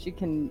see if she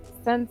can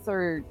sense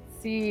or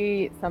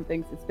see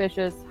something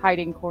suspicious,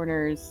 hiding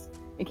corners,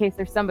 in case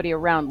there's somebody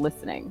around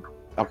listening.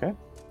 Okay,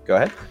 go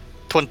ahead.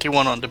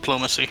 21 on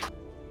diplomacy.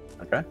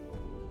 Okay.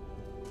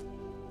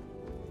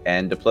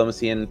 And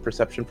diplomacy and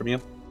perception from you?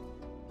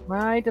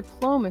 My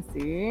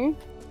diplomacy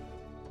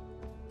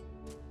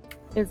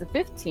is a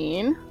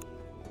 15.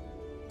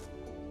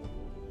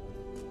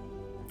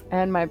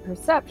 And my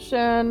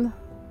perception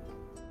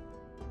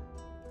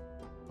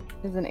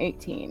is an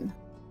 18.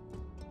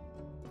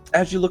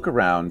 As you look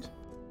around,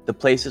 the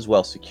place is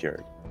well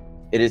secured.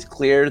 It is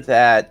clear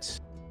that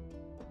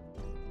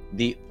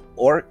the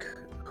orc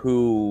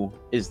who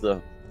is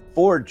the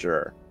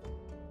forger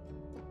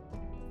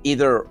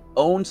either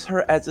owns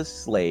her as a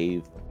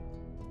slave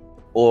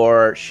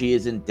or she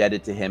is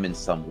indebted to him in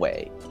some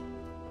way.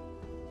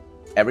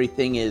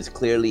 Everything is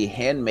clearly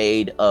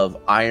handmade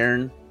of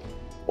iron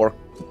or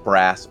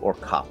brass or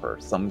copper,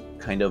 some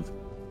kind of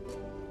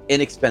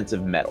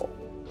inexpensive metal.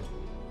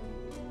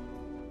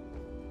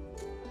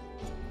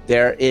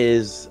 There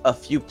is a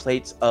few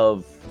plates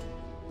of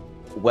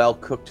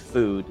well-cooked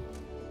food,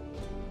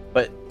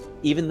 but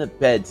even the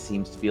bed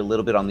seems to be a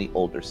little bit on the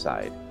older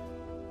side.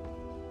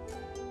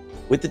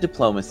 With the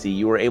diplomacy,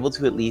 you were able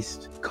to at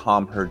least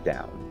calm her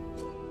down.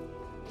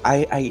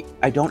 I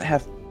don't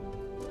have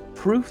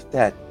proof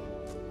that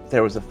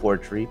there was a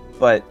forgery,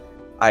 but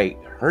I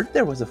heard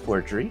there was a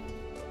forgery.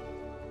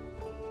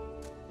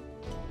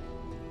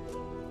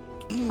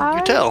 You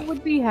tell. I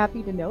would be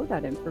happy to know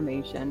that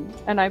information,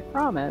 and I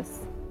promise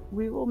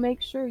we will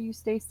make sure you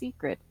stay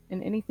secret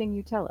in anything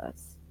you tell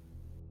us.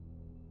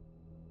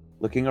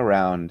 Looking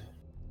around,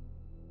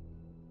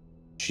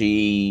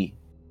 she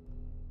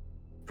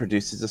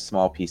produces a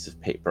small piece of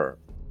paper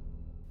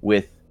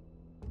with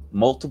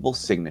multiple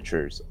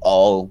signatures,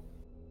 all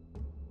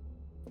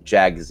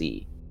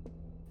Jagzy.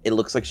 It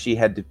looks like she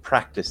had to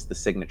practice the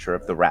signature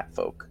of the rat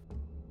folk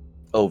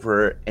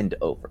over and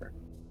over.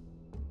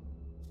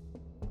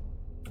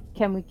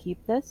 Can we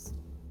keep this?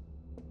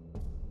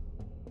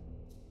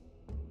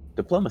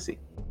 Diplomacy.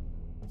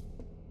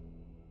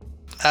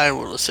 I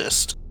will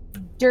assist.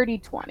 Dirty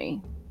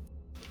 20.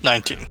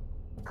 19.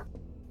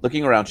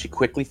 Looking around, she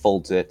quickly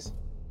folds it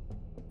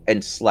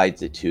and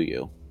slides it to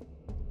you.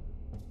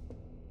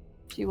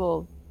 She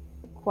will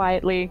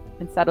quietly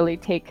and subtly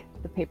take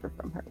the paper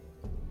from her.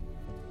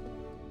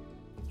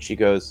 She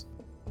goes,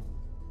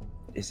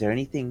 "Is there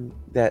anything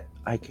that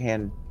I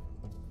can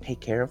take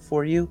care of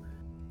for you?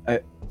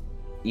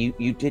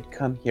 You did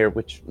come here,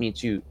 which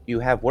means you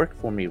have work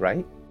for me,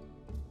 right?"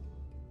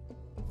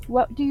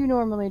 What do you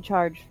normally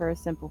charge for a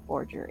simple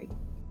forgery?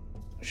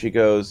 She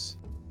goes,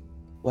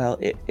 "Well,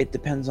 it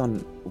depends on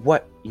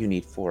what you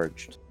need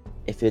forged.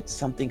 If it's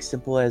something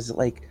simple as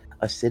like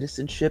a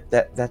citizenship,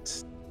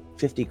 that's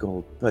 50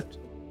 gold. But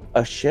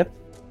a ship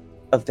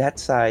of that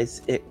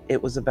size,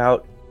 it was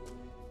about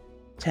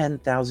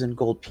 10,000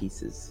 gold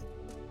pieces."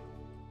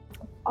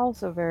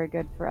 Also very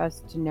good for us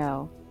to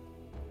know.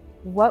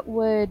 What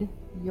would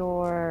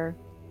your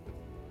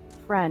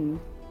friend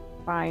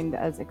find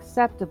as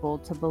acceptable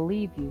to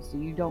believe you so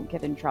you don't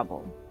get in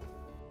trouble?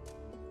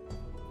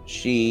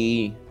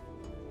 She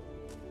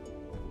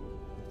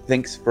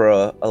thinks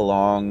for a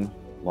long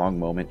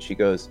moment. She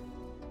goes,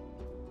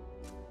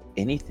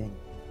 "Anything.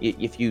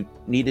 If you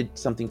needed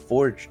something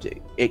forged,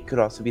 it could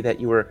also be that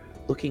you were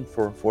looking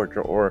for a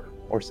forger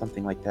or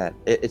something like that.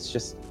 It's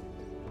just,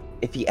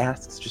 if he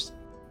asks, just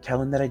tell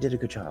him that I did a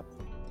good job."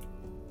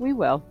 We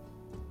will.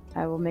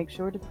 I will make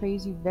sure to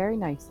praise you very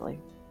nicely.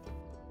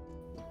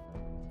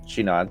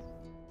 She nods.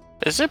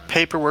 Is there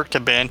paperwork to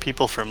ban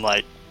people from,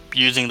 like,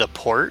 using the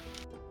port?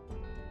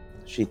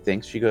 She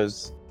thinks. She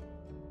goes,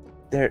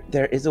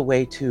 there is a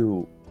way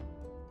to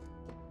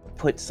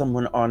put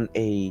someone on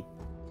a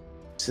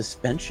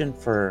suspension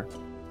for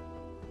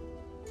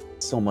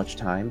so much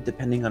time,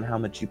 depending on how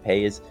much you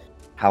pay is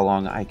how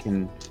long I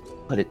can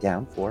put it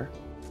down for.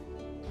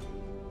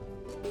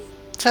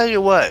 Tell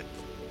you what,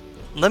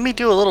 let me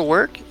do a little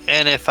work,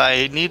 and if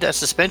I need that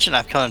suspension,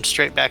 I'm coming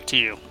straight back to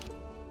you.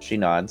 She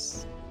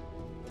nods.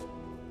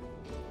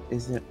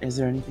 Is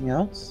there anything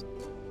else?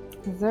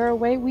 Is there a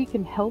way we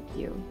can help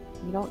you?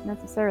 You don't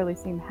necessarily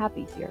seem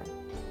happy here.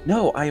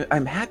 No,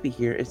 I'm happy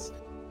here.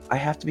 I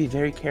have to be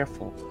very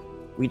careful.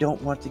 We don't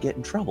want to get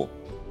in trouble.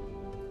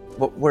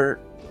 But we're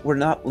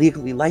not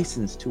legally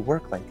licensed to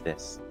work like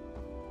this.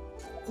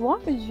 As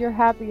long as you're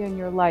happy in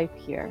your life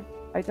here,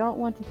 I don't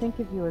want to think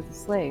of you as a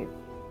slave.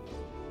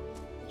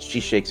 She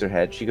shakes her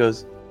head. She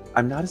goes,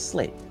 "I'm not a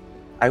slave.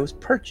 I was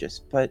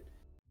purchased, but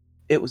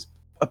it was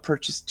a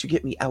purchase to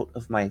get me out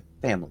of my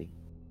family."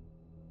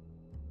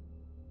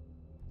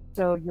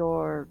 So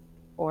your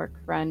orc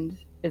friend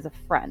is a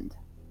friend.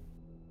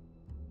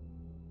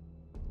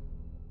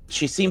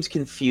 She seems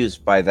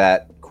confused by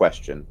that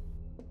question.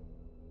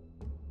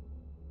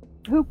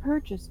 Who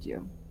purchased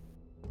you?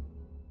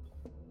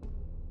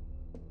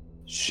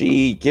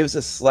 She gives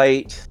a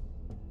slight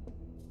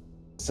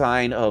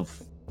sign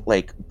of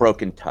like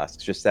broken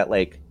tusks, just that,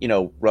 like,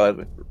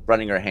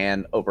 running her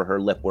hand over her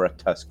lip where a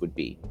tusk would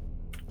be.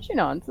 She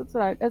nods. That's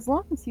what as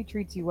long as he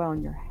treats you well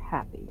and you're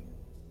happy.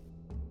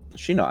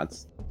 She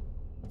nods.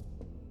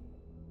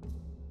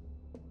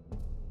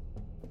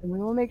 And we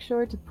will make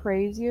sure to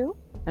praise you,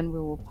 and we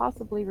will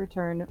possibly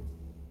return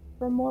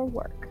for more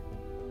work.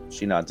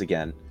 She nods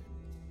again.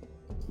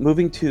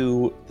 Moving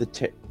to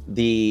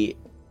the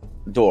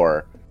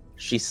door,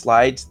 she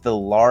slides the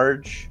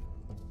large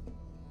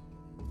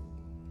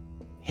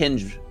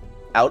hinge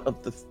out of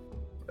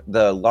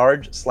the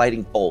large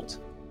sliding bolt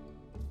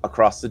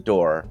across the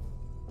door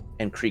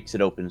and creaks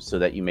it open so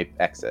that you may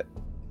exit.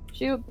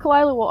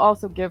 Kalila will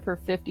also give her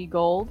 50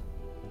 gold,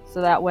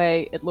 so that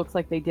way it looks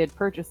like they did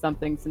purchase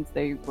something since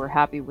they were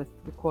happy with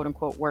the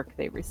quote-unquote work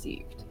they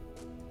received.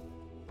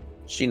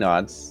 She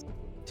nods.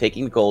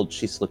 Taking gold,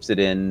 she slips it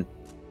in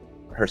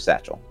her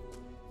satchel.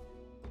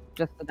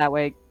 Just so that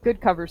way,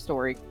 good cover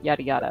story,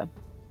 yada yada.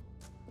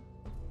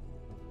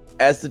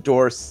 As the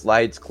door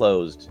slides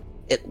closed,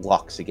 it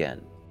locks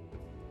again.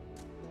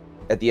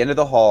 At the end of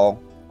the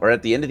hall, or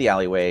at the end of the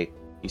alleyway,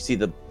 you see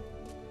the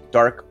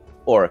dark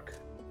orc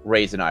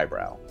raise an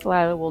eyebrow.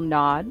 Kalila will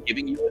nod.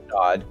 Giving you a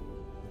nod,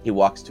 he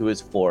walks to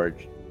his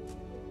forge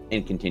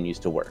and continues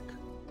to work.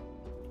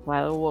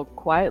 Kalila will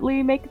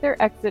quietly make their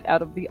exit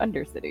out of the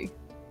Undercity.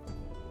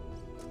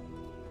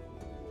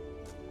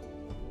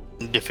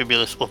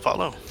 Defibulus will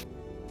follow.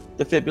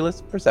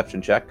 Defibulus,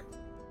 perception check.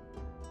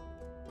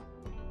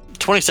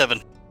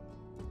 27.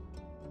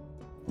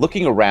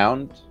 Looking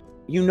around,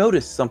 you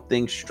notice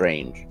something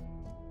strange.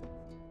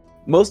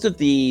 Most of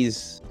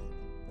these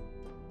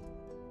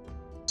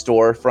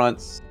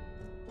storefronts,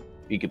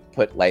 you could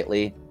put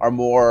lightly, are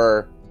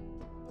more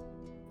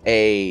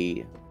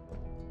a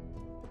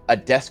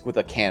desk with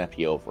a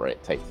canopy over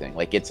it type thing.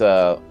 Like it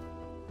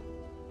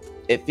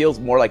feels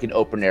more like an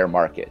open air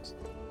market.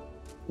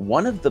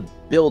 One of the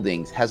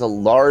buildings has a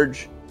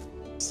large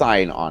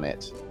sign on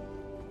it.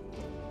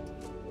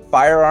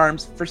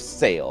 Firearms for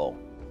sale.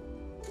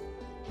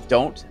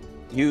 Don't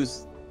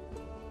use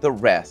the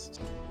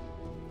rest.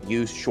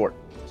 Use short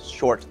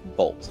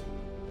bolt.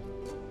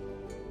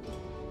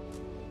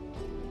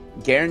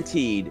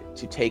 guaranteed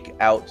to take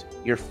out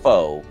your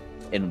foe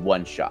in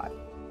one shot.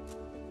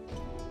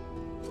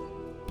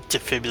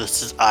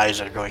 Defibulus'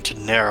 eyes are going to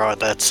narrow at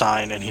that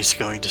sign, and he's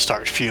going to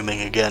start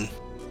fuming again.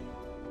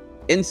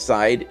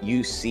 Inside,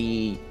 you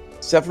see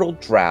several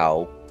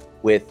drow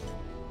with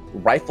a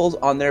rifle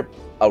on their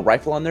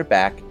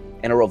back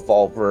and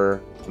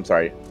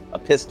a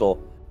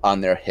pistol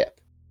on their hip.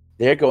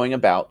 They're going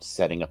about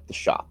setting up the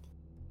shop.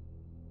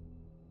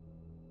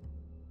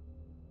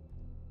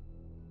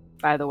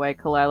 By the way,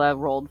 Kalila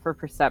rolled for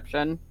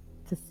perception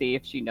to see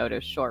if she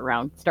noticed Short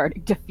Round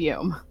starting to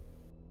fume.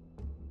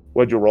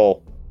 What'd you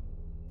roll?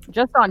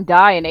 Just on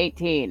die an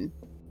 18.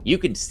 You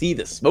can see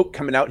the smoke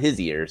coming out his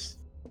ears.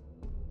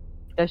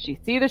 Does she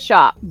see the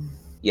shop?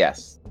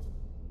 Yes.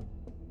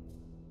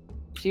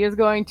 She is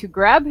going to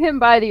grab him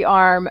by the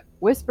arm,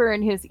 whisper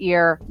in his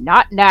ear,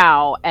 "Not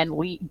now," and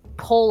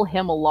pull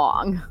him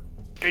along.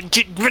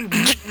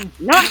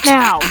 Not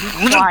now!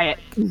 Be quiet.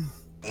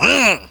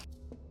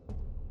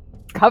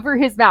 Cover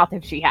his mouth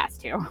if she has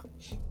to.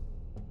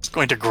 He's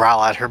going to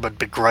growl at her, but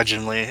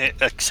begrudgingly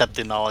accept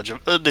the knowledge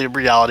of the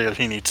reality of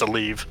he needs to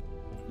leave.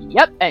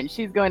 Yep, and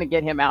she's going to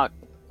get him out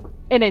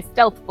in a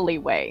stealthily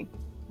way,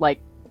 like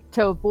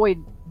to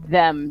avoid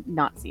them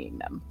not seeing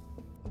them.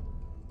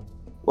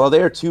 Well,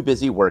 they are too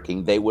busy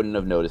working. They wouldn't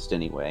have noticed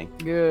anyway.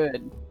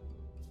 Good.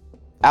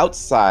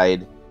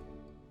 Outside,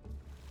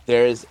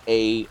 there's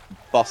a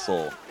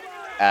bustle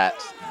at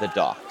the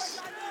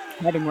docks.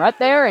 Heading right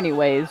there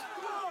anyways.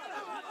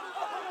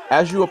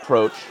 As you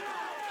approach,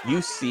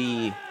 you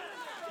see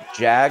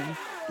Jag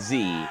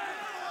Z,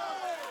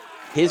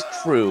 his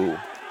crew,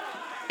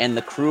 and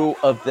the crew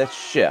of the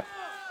ship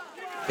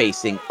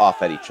facing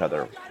off at each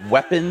other.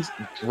 Weapons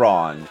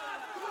drawn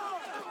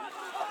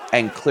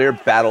and clear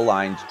battle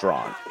lines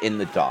drawn in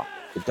the dock.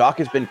 The dock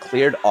has been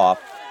cleared off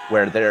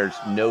where there's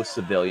no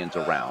civilians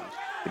around.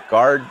 The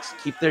guards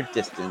keep their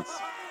distance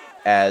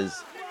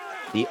as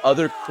the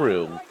other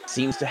crew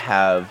seems to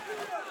have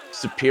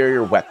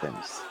superior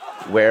weapons.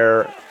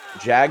 Where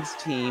Jag's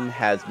team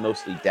has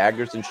mostly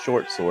daggers and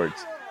short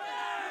swords,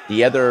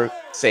 the other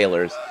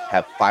sailors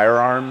have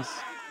firearms,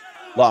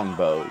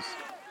 longbows,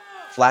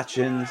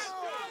 flatchens,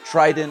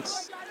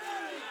 tridents,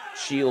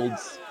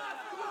 shields,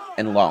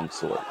 and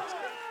longswords.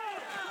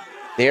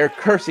 They are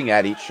cursing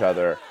at each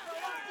other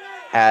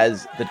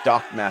as the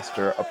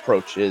dockmaster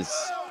approaches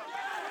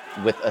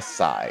with a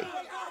sigh.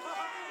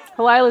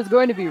 Kalila's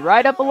going to be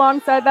right up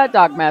alongside that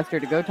dogmaster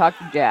to go talk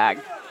to Jag.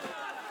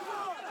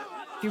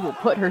 She will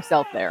put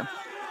herself there.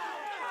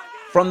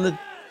 From the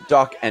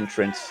dock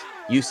entrance,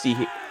 you see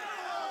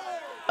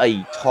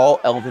a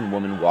tall elven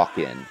woman walk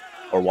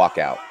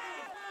out.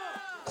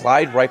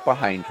 Clyde right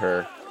behind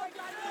her,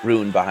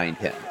 Rune behind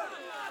him.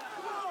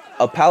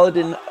 A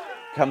paladin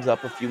comes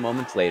up a few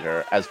moments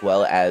later, as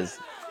well as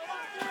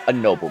a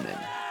nobleman.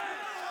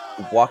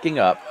 Walking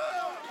up,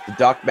 the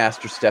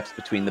dockmaster steps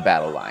between the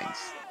battle lines.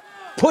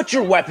 "Put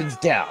your weapons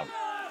down!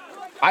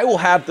 I will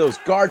have those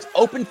guards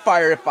open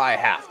fire if I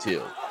have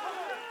to."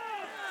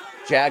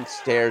 Jag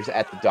stares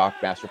at the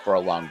dockmaster for a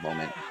long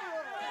moment.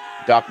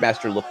 The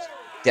dockmaster looks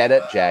dead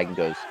at Jag and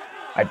goes,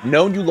 "I've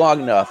known you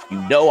long enough. You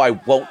know I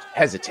won't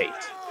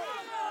hesitate."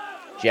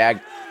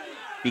 Jag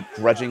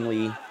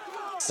begrudgingly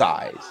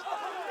sighs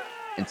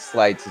and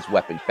slides his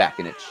weapon back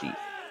in its sheath.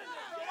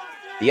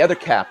 The other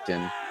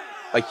captain,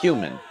 a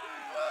human,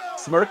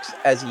 smirks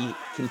as he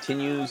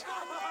continues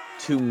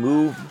to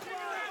move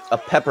a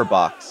pepper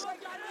box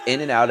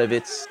in and out of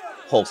its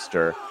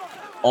holster,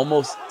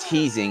 almost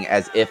teasing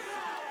as if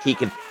he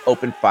could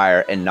open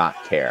fire and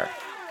not care.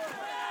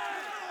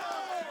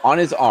 On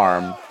his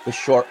arm, the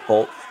short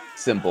bolt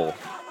symbol,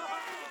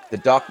 the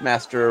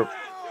dockmaster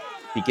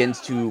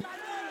begins to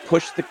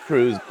push the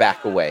crews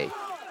back away.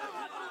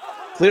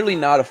 Clearly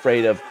not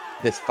afraid of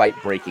this fight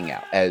breaking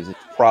out, as it's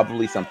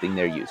probably something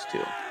they're used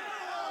to.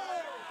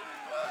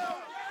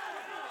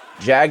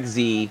 Jag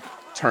Z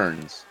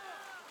turns,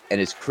 and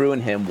his crew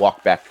and him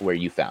walk back to where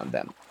you found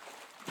them.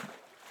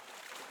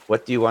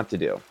 What do you want to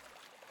do?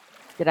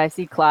 Did I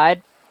see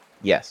Clyde?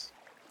 Yes.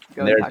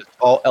 Go There's talk. a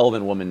tall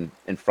elven woman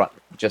in front,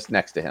 just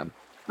next to him.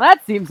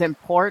 That seems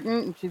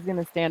important. She's going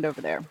to stand over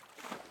there.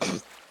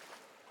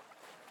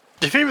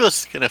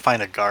 Defibulus is going to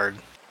find a guard.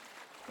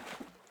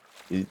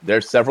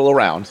 There's several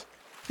around.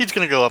 He's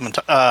going to go up and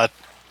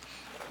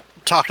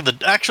talk to the...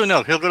 Actually,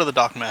 no. He'll go to the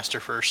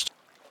dockmaster first.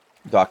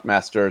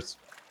 Dockmaster's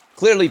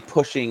clearly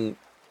pushing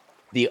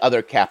the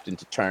other captain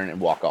to turn and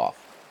walk off.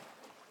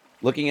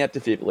 Looking at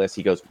Defibulus,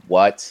 he goes,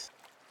 "What?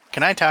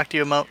 Can I talk to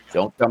you, Mo?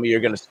 Don't tell me you're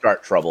going to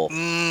start trouble."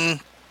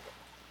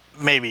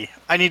 Maybe.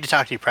 I need to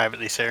talk to you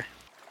privately, sir.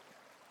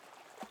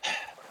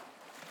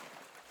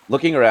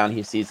 Looking around,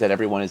 he sees that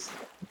everyone is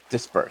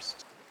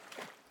dispersed.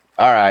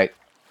 All right,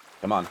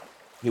 come on.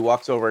 He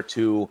walks over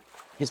to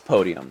his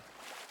podium.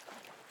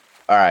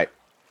 All right,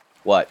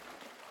 what?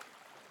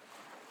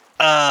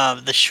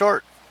 The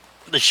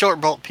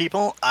short bolt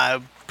people,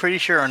 I'm pretty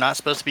sure are not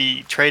supposed to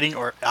be trading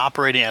or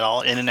operating at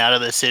all in and out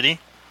of the city.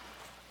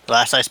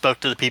 Last I spoke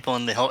to the people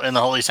in the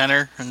Holy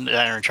Center and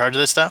that are in charge of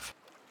this stuff.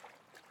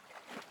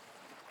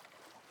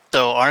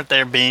 So aren't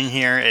there being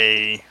here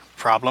a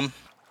problem?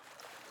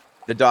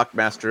 The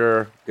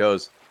dockmaster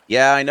goes,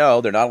 "Yeah, I know.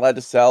 They're not allowed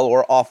to sell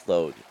or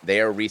offload. They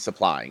are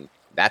resupplying.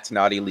 That's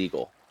not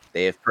illegal.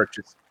 They have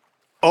purchased."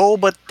 Oh,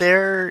 but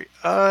they're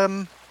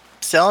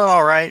selling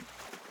all right.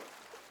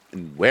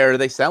 And where are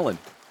they selling?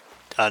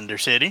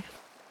 Undercity.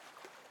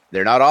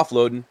 They're not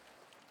offloading.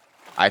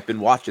 I've been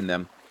watching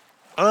them.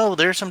 Oh,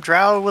 there's some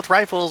drow with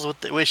rifles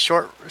with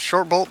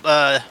short bolt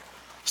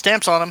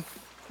stamps on them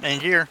and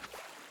gear.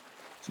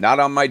 Not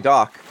on my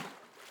dock.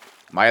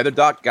 My other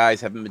dock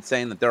guys haven't been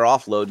saying that they're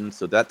offloading,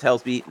 so that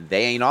tells me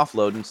they ain't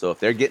offloading. So if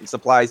they're getting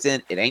supplies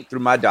in, it ain't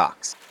through my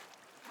docks.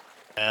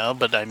 Well,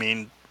 but I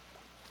mean,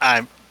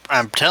 I'm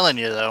telling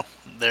you though,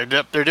 they're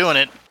doing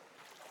it.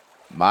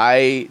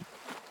 I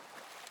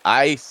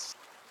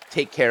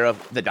take care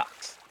of the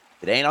docks.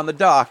 If it ain't on the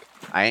dock,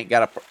 I ain't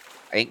got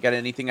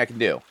anything I can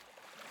do.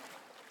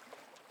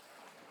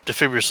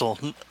 Defibrius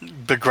will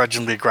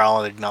begrudgingly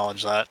growl and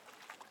acknowledge that.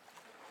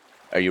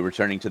 Are you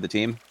returning to the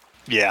team?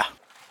 Yeah.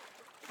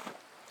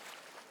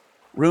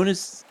 Rune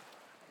is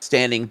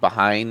standing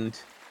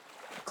behind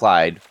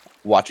Clyde,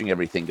 watching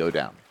everything go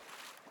down.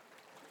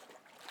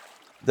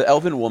 The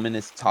elven woman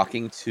is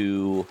talking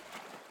to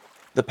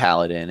the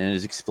paladin and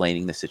is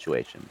explaining the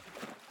situation.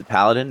 The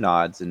paladin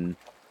nods and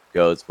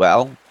goes,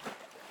 "Well,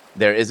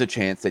 there is a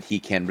chance that he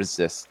can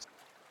resist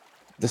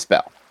the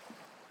spell."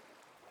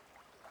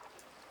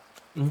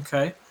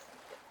 Okay.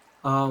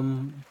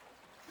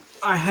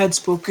 I had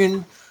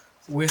spoken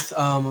with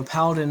a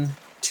paladin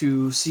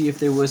to see if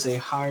there was a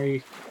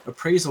high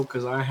appraisal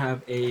because I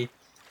have a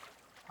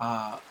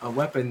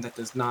weapon that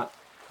does not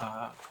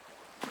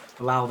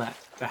allow that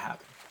to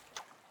happen.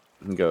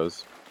 And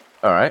goes,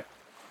 "All right.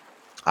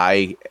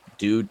 I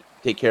do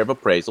take care of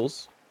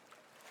appraisals."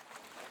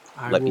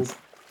 I Let me will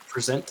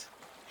present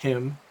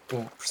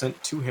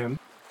to him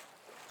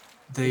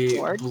the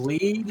Sword?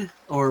 blade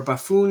or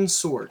buffoon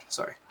sword.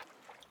 Sorry.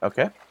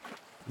 Okay.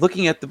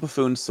 Looking at the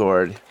buffoon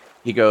sword,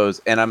 he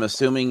goes, "And I'm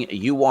assuming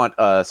you want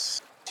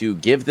us to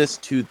give this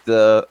to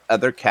the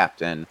other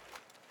captain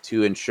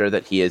to ensure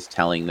that he is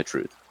telling the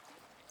truth."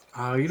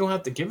 You don't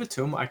have to give it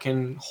to him. I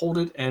can hold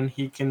it, and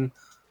he can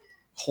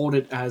hold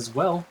it as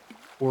well,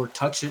 or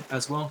touch it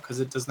as well, because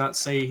it does not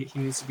say he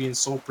needs to be in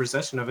sole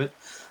possession of it.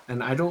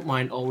 And I don't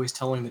mind always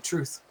telling the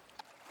truth.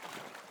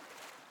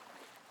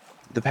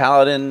 The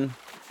paladin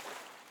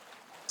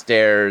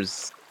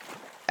stares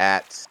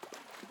at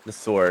the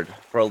sword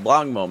for a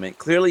long moment,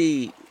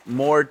 clearly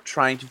more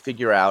trying to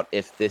figure out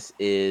if this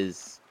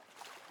is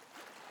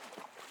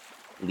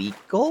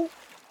legal,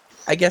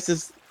 I guess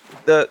is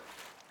the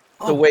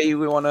way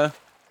we want to.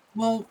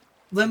 Well,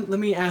 let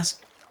me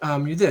ask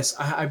you this.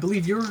 I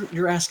believe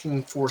you're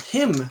asking for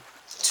him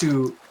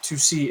to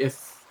see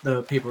if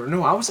the paper.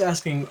 No, I was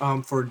asking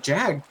for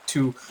Jag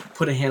to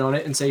put a hand on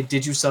it and say,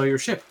 "Did you sell your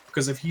ship?"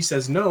 Because if he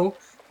says no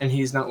and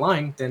he's not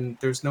lying, then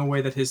there's no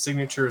way that his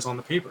signature is on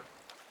the paper.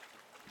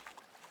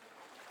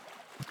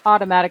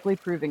 Automatically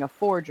proving a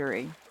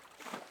forgery.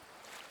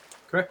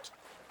 Correct.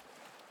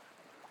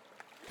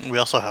 We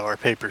also have our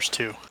papers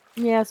too.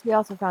 Yes, we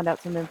also found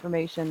out some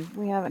information.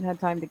 We haven't had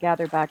time to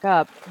gather back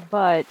up,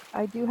 but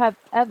I do have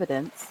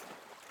evidence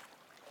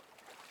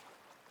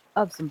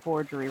of some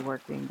forgery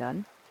work being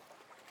done.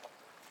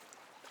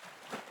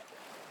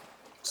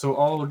 So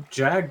all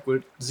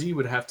Z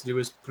would have to do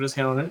is put his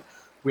hand on it.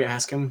 We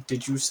ask him,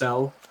 "Did you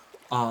sell?"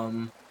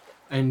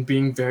 And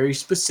being very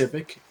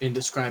specific in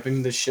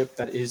describing the ship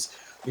that is,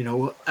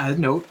 a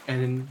note.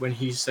 And when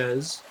he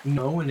says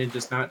no, and it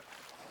does not,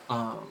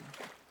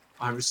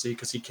 obviously,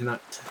 because he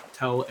cannot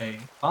tell a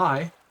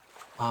lie,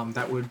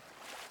 that would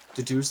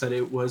deduce that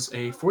it was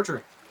a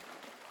forgery.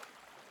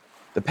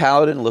 The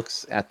paladin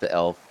looks at the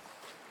elf,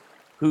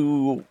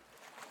 who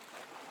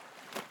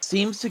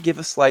seems to give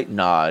a slight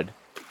nod,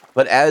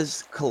 but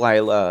as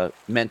Kalila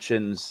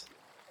mentions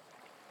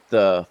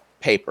the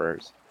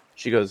papers,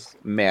 she goes,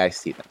 "May I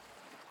see them?"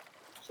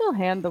 She'll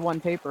hand the one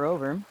paper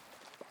over.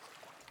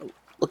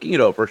 Looking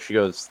it over, she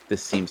goes,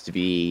 "This seems to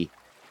be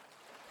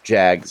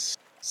Jag's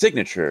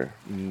signature.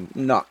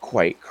 Not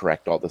quite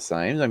correct all the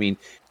time. I mean,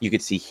 you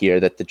could see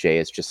here that the J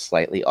is just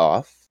slightly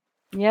off."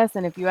 Yes,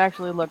 and if you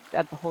actually look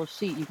at the whole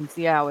sheet, you can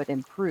see how it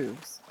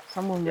improves.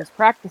 Someone was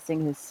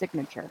practicing his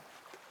signature.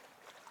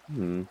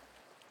 Hmm.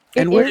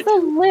 It And where is a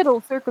little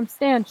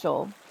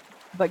circumstantial,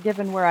 but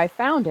given where I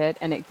found it,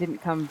 and it didn't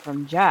come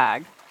from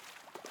Jag,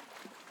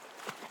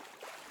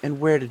 And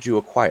where did you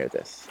acquire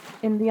this?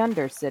 in the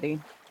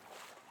Undercity.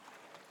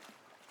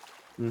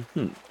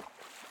 Hmm.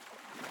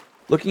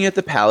 Looking at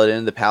the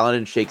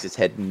paladin shakes his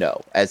head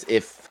no, as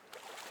if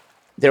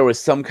there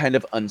was some kind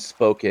of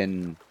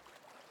unspoken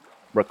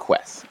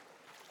request.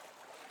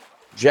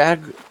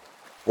 Jag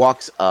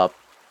walks up,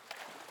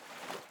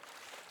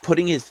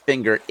 putting his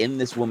finger in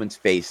this woman's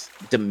face,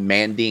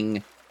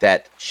 demanding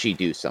that she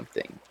do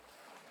something.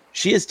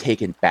 She is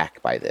taken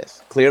back by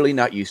this, clearly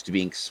not used to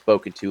being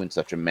spoken to in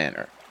such a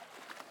manner.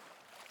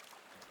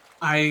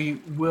 I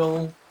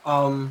will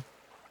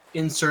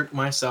insert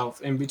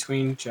myself in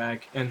between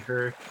Jag and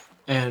her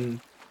and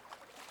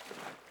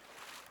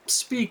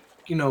speak,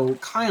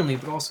 kindly,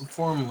 but also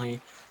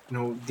formally.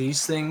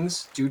 These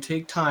things do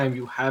take time.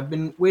 You have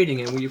been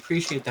waiting, and we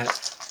appreciate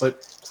that.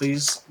 But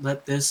please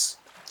let this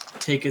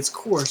take its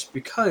course,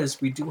 because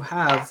we do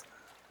have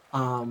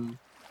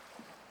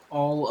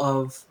all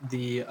of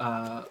the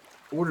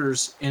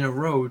orders in a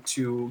row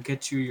to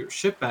get you your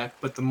ship back.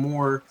 But the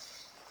more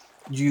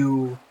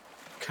you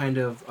kind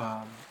of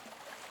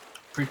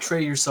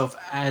portray yourself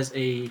as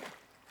a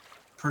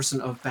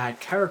person of bad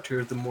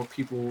character, the more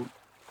people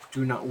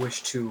do not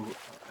wish to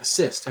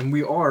assist. And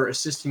we are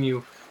assisting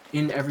you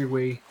in every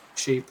way,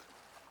 shape,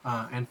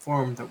 and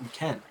form that we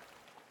can.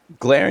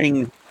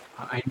 Glaring,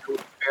 I know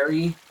it's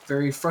very,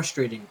 very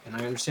frustrating, and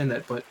I understand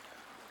that, but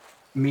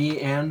me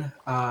and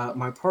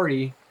my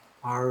party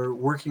are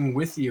working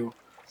with you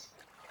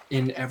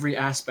in every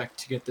aspect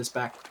to get this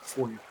back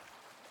for you.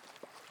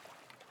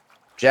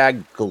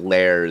 Jag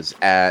glares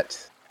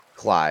at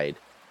Clyde.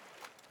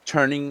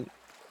 Turning,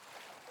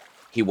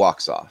 he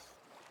walks off.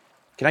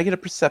 Can I get a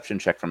perception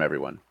check from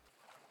everyone?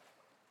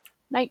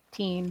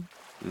 19.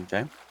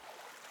 Okay.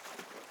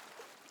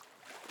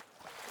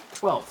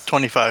 12.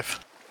 25.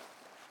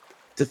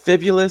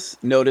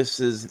 Defibulus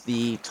notices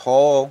the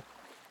tall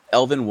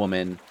elven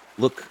woman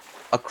look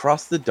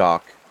across the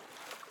dock.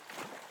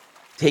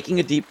 Taking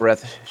a deep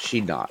breath,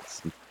 she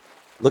nods.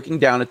 Looking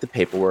down at the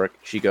paperwork,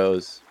 she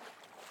goes,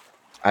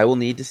 I will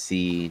need to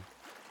see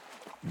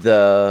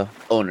the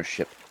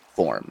ownership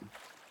form.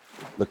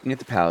 Looking at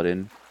the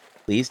paladin,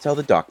 please tell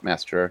the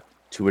dockmaster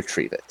to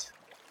retrieve it.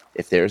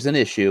 If there's an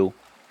issue,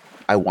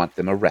 I want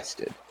them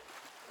arrested.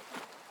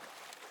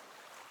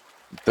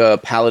 The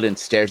paladin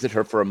stares at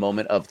her for a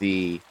moment of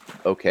the,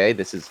 okay,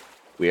 this is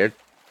weird,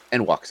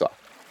 and walks off.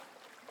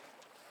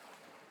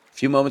 A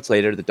few moments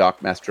later, the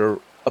dockmaster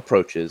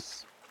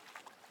approaches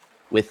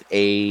with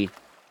a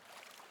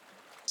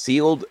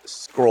sealed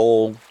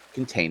scroll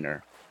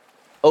container.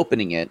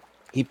 Opening it,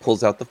 he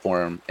pulls out the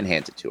form and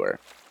hands it to her.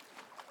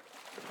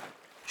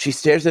 She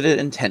stares at it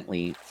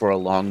intently for a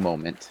long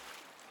moment,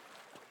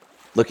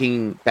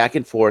 looking back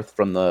and forth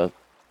from the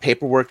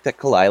paperwork that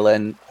Kalila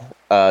and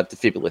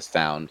Defibulus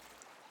found,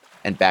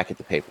 and back at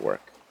the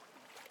paperwork.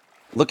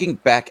 Looking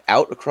back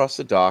out across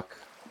the dock,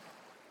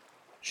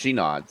 she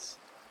nods.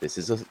 This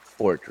is a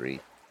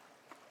forgery.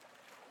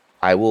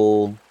 I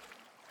will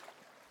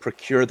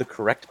procure the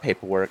correct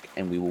paperwork,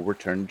 and we will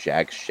return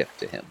Jag's ship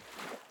to him.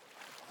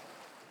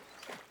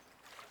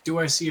 Do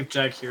I see if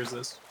Jag hears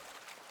this?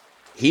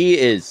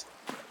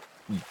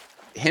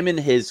 Him and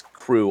his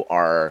crew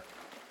are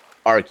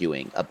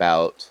arguing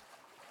about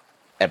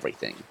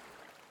everything.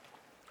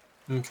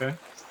 Okay.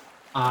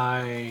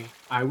 I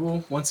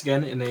will, once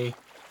again, in a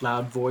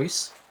loud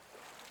voice,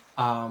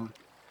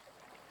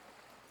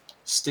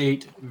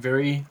 state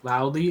very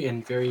loudly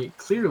and very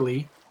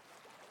clearly.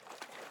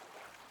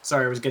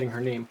 Sorry, I was getting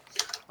her name.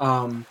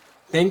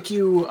 Thank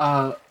you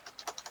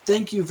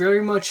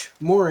very much,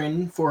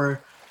 Morin,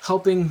 for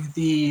helping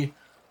the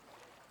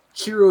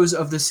heroes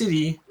of the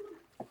city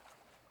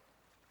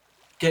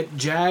get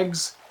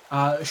Jag's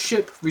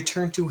ship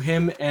returned to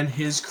him and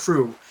his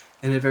crew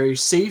in a very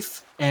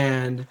safe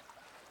and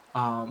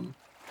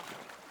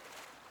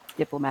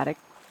Diplomatic.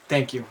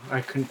 thank you.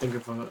 I couldn't think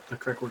of the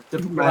correct word.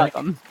 You're Diplomatic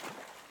welcome.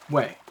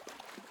 way.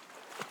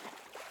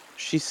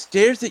 She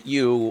stares at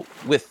you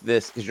with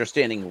this, because you're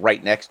standing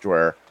right next to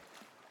her.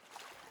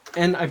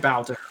 And I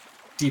bow to her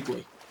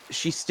deeply.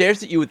 She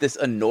stares at you with this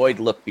annoyed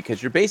look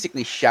because you're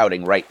basically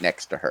shouting right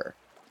next to her.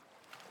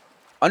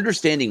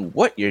 Understanding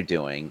what you're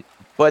doing,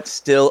 but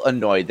still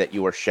annoyed that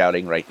you are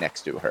shouting right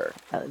next to her.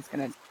 I was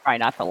going to try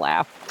not to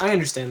laugh. I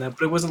understand that,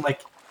 but it wasn't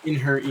like in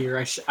her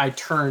ear. I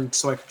turned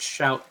so I could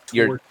shout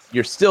toward.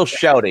 You're still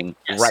shouting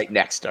Yes. right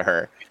next to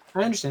her.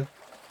 I understand.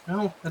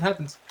 No, that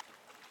happens.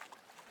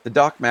 The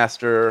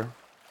dockmaster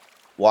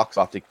walks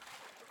off to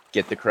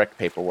get the correct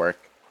paperwork.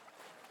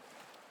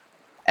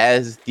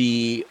 As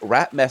the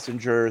rat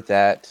messenger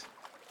that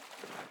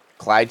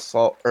Clyde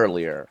saw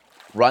earlier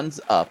runs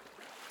up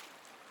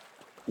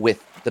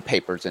with the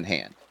papers in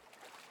hand.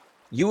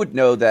 You would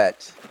know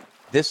that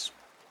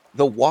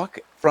the walk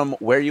from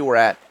where you were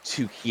at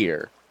to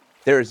here,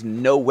 there is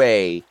no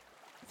way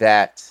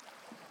that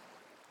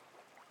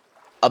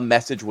a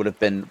message would have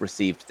been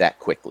received that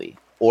quickly,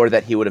 or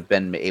that he would have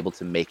been able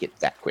to make it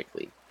that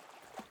quickly.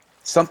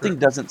 Something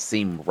doesn't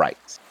seem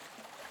right.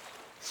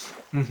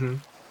 Mm-hmm.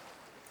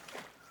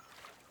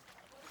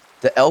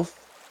 The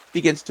elf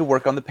begins to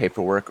work on the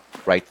paperwork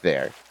right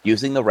there,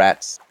 using the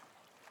rat's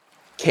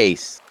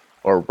case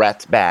or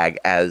rat's bag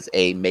as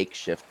a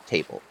makeshift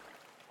table.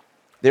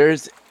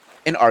 There's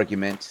an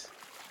argument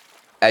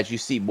as you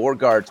see more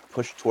guards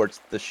push towards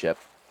the ship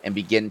and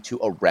begin to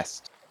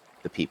arrest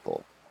the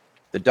people.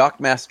 The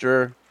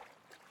dockmaster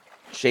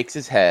shakes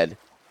his head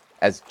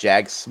as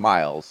Jag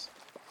smiles,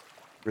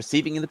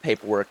 receiving the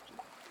paperwork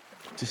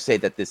to say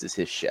that this is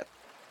his ship.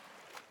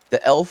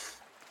 The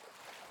elf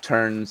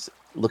turns,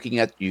 looking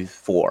at you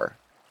four.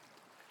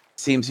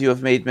 Seems you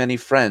have made many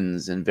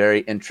friends in very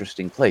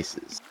interesting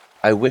places.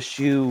 I wish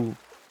you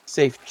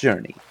safe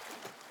journey.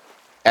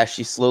 As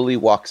she slowly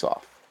walks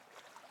off.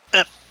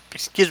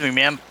 Excuse me,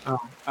 ma'am.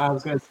 I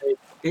was gonna say,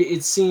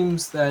 it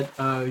seems that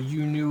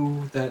you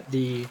knew that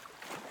the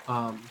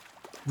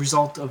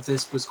result of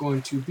this was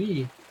going to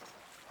be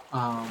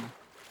that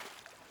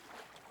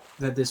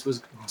this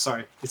was.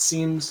 Sorry, it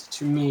seems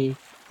to me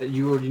that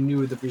you already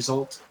knew the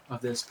result of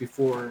this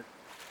before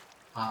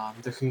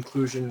the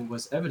conclusion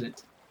was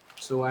evident.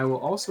 So I will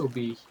also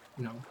be,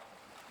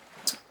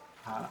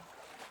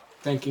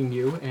 thanking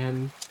you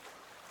and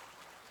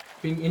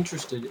being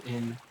interested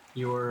in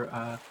your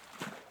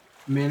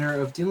manner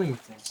of dealing with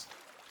things.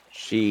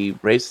 She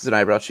raises an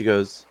eyebrow. She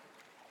goes,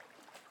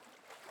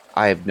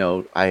 I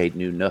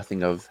knew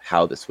nothing of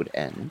how this would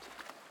end.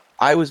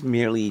 I was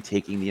merely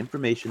taking the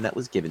information that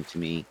was given to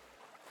me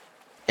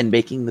and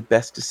making the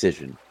best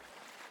decision.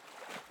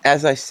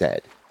 As I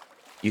said,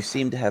 you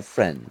seem to have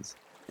friends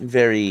in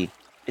very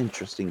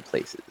interesting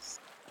places.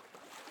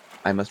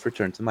 I must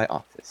return to my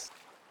office.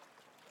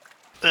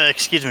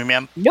 Excuse me,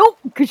 ma'am. Nope,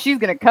 because she's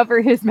going to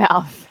cover his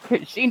mouth.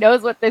 She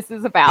knows what this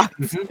is about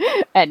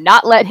and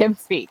not let him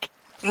speak.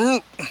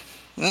 Not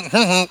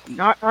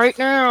right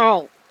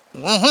now.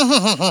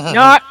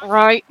 Not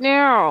right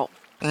now.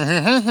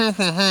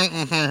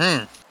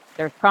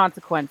 There's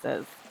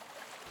consequences.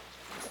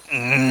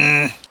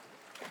 To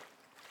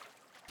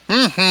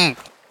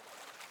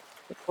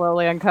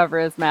slowly uncover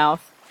his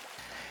mouth.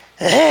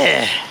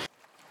 I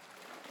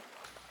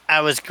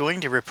was going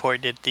to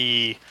report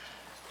that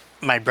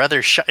my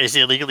brother is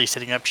illegally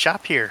setting up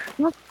shop here.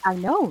 Look, I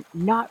know,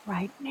 not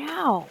right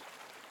now.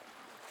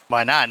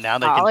 Why not? Now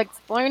they I'll can.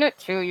 explain it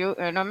to you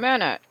in a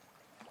minute.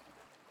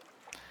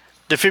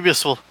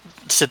 Defibulus will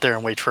sit there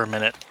and wait for a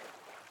minute.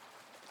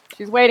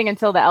 She's waiting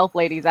until the elf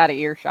lady's out of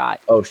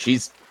earshot. Oh,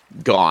 she's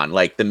gone.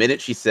 Like, the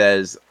minute she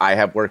says, I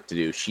have work to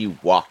do, she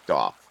walked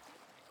off.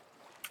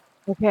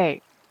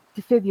 Okay,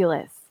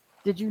 Defibulus,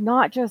 did you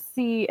not just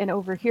see and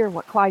overhear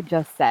what Clyde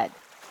just said?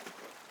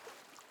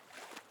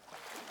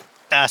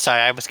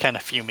 Sorry, I was kind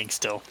of fuming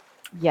still.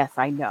 Yes,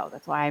 I know.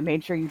 That's why I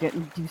made sure you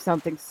didn't do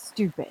something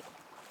stupid.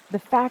 The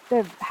fact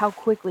of how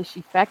quickly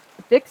she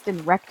fixed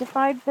and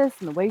rectified this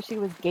and the way she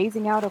was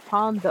gazing out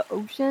upon the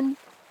ocean,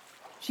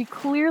 she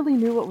clearly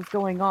knew what was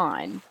going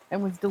on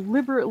and was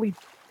deliberately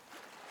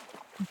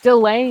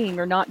delaying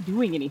or not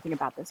doing anything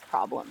about this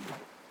problem.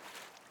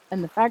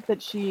 And the fact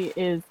that she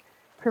is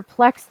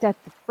perplexed at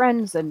the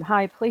friends and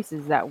high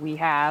places that we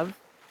have,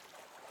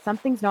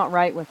 something's not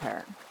right with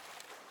her.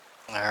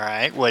 All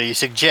right, what do you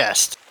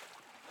suggest?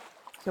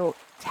 So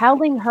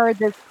telling her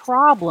this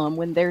problem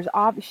when there's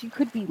she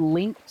could be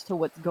linked to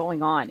what's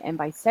going on, and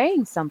by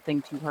saying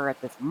something to her at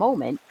this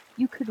moment,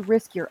 you could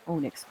risk your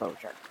own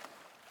exposure.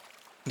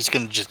 He's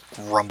gonna just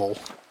grumble.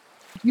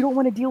 You don't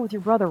want to deal with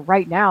your brother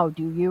right now,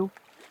 do you?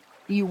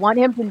 Do you want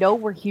him to know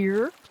we're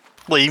here?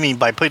 What do you mean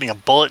by putting a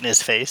bullet in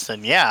his face?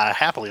 And yeah,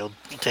 happily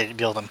he'll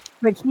deal with him.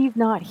 But he's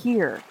not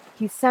here.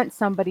 He sent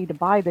somebody to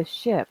buy the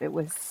ship. It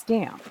was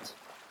stamped.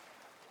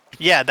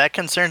 Yeah, that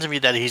concerns me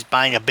that he's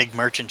buying a big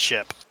merchant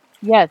ship.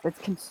 Yes, it's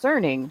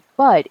concerning,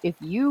 but if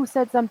you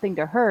said something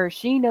to her,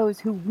 she knows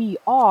who we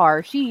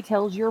are. She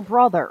tells your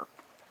brother.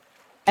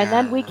 And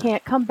then we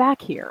can't come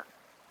back here.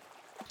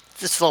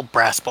 Just little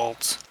brass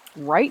bolts.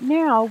 Right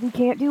now, we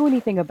can't do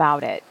anything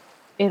about it.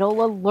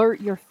 It'll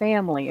alert your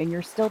family, and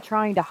you're still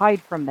trying to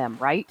hide from them,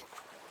 right?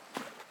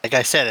 Like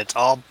I said, it's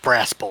all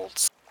brass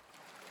bolts.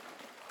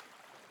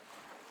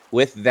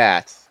 With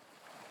that,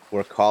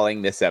 we're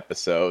calling this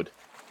episode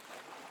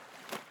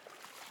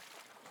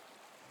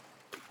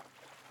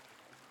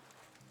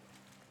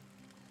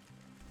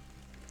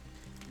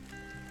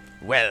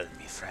Well,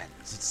 me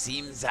friends, it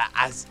seems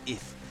as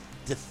if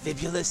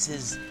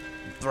Defibulus's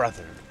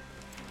brother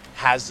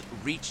has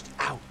reached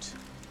out,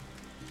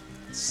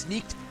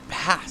 sneaked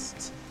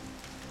past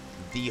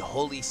the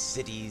holy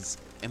city's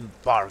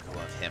embargo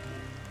of him,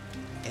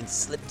 and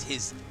slipped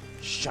his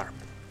sharp,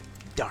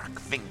 dark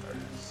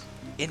fingers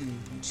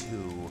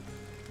into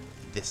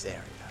this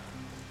area,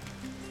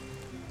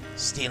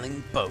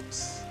 stealing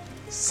boats,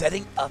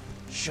 setting up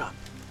shop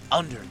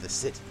under the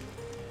city.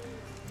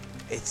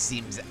 It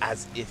seems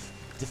as if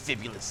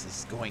Defibulus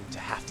is going to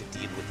have to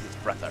deal with his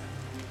brother.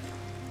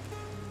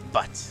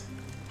 But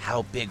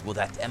how big will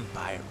that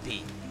empire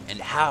be, and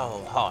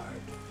how hard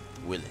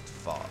will it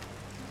fall?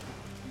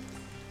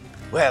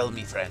 Well,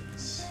 me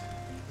friends,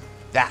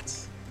 that,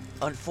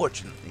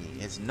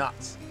 unfortunately, is not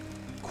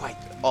quite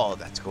all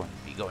that's going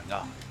to be going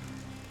on.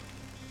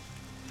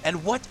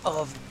 And what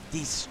of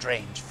these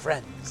strange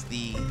friends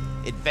the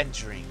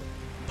adventuring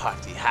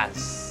party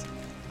has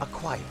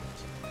acquired?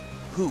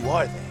 Who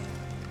are they?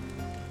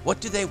 What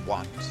do they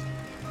want?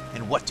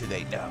 And what do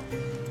they know?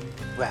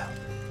 Well,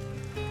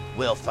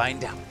 we'll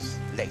find out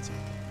later.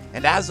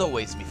 And as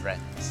always, me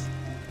friends,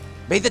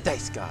 may the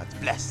dice gods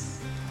bless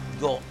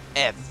your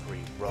every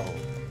roll.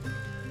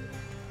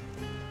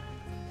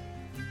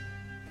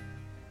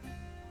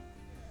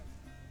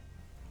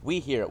 We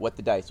here at What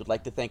the Dice would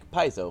like to thank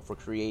Paizo for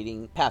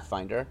creating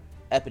Pathfinder,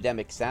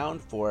 Epidemic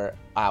Sound for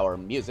our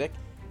music,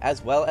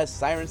 as well as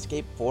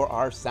Sirenscape for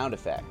our sound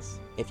effects.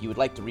 If you would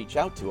like to reach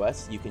out to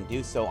us, you can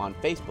do so on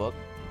Facebook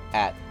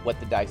at What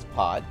the Dice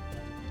Pod,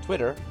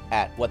 Twitter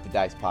at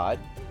whatthedicepod,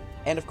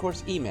 and of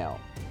course email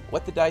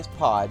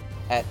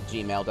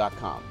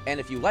whatthedicepod@gmail.com. And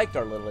if you liked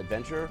our little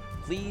adventure,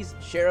 please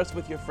share us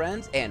with your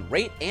friends and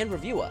rate and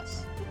review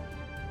us.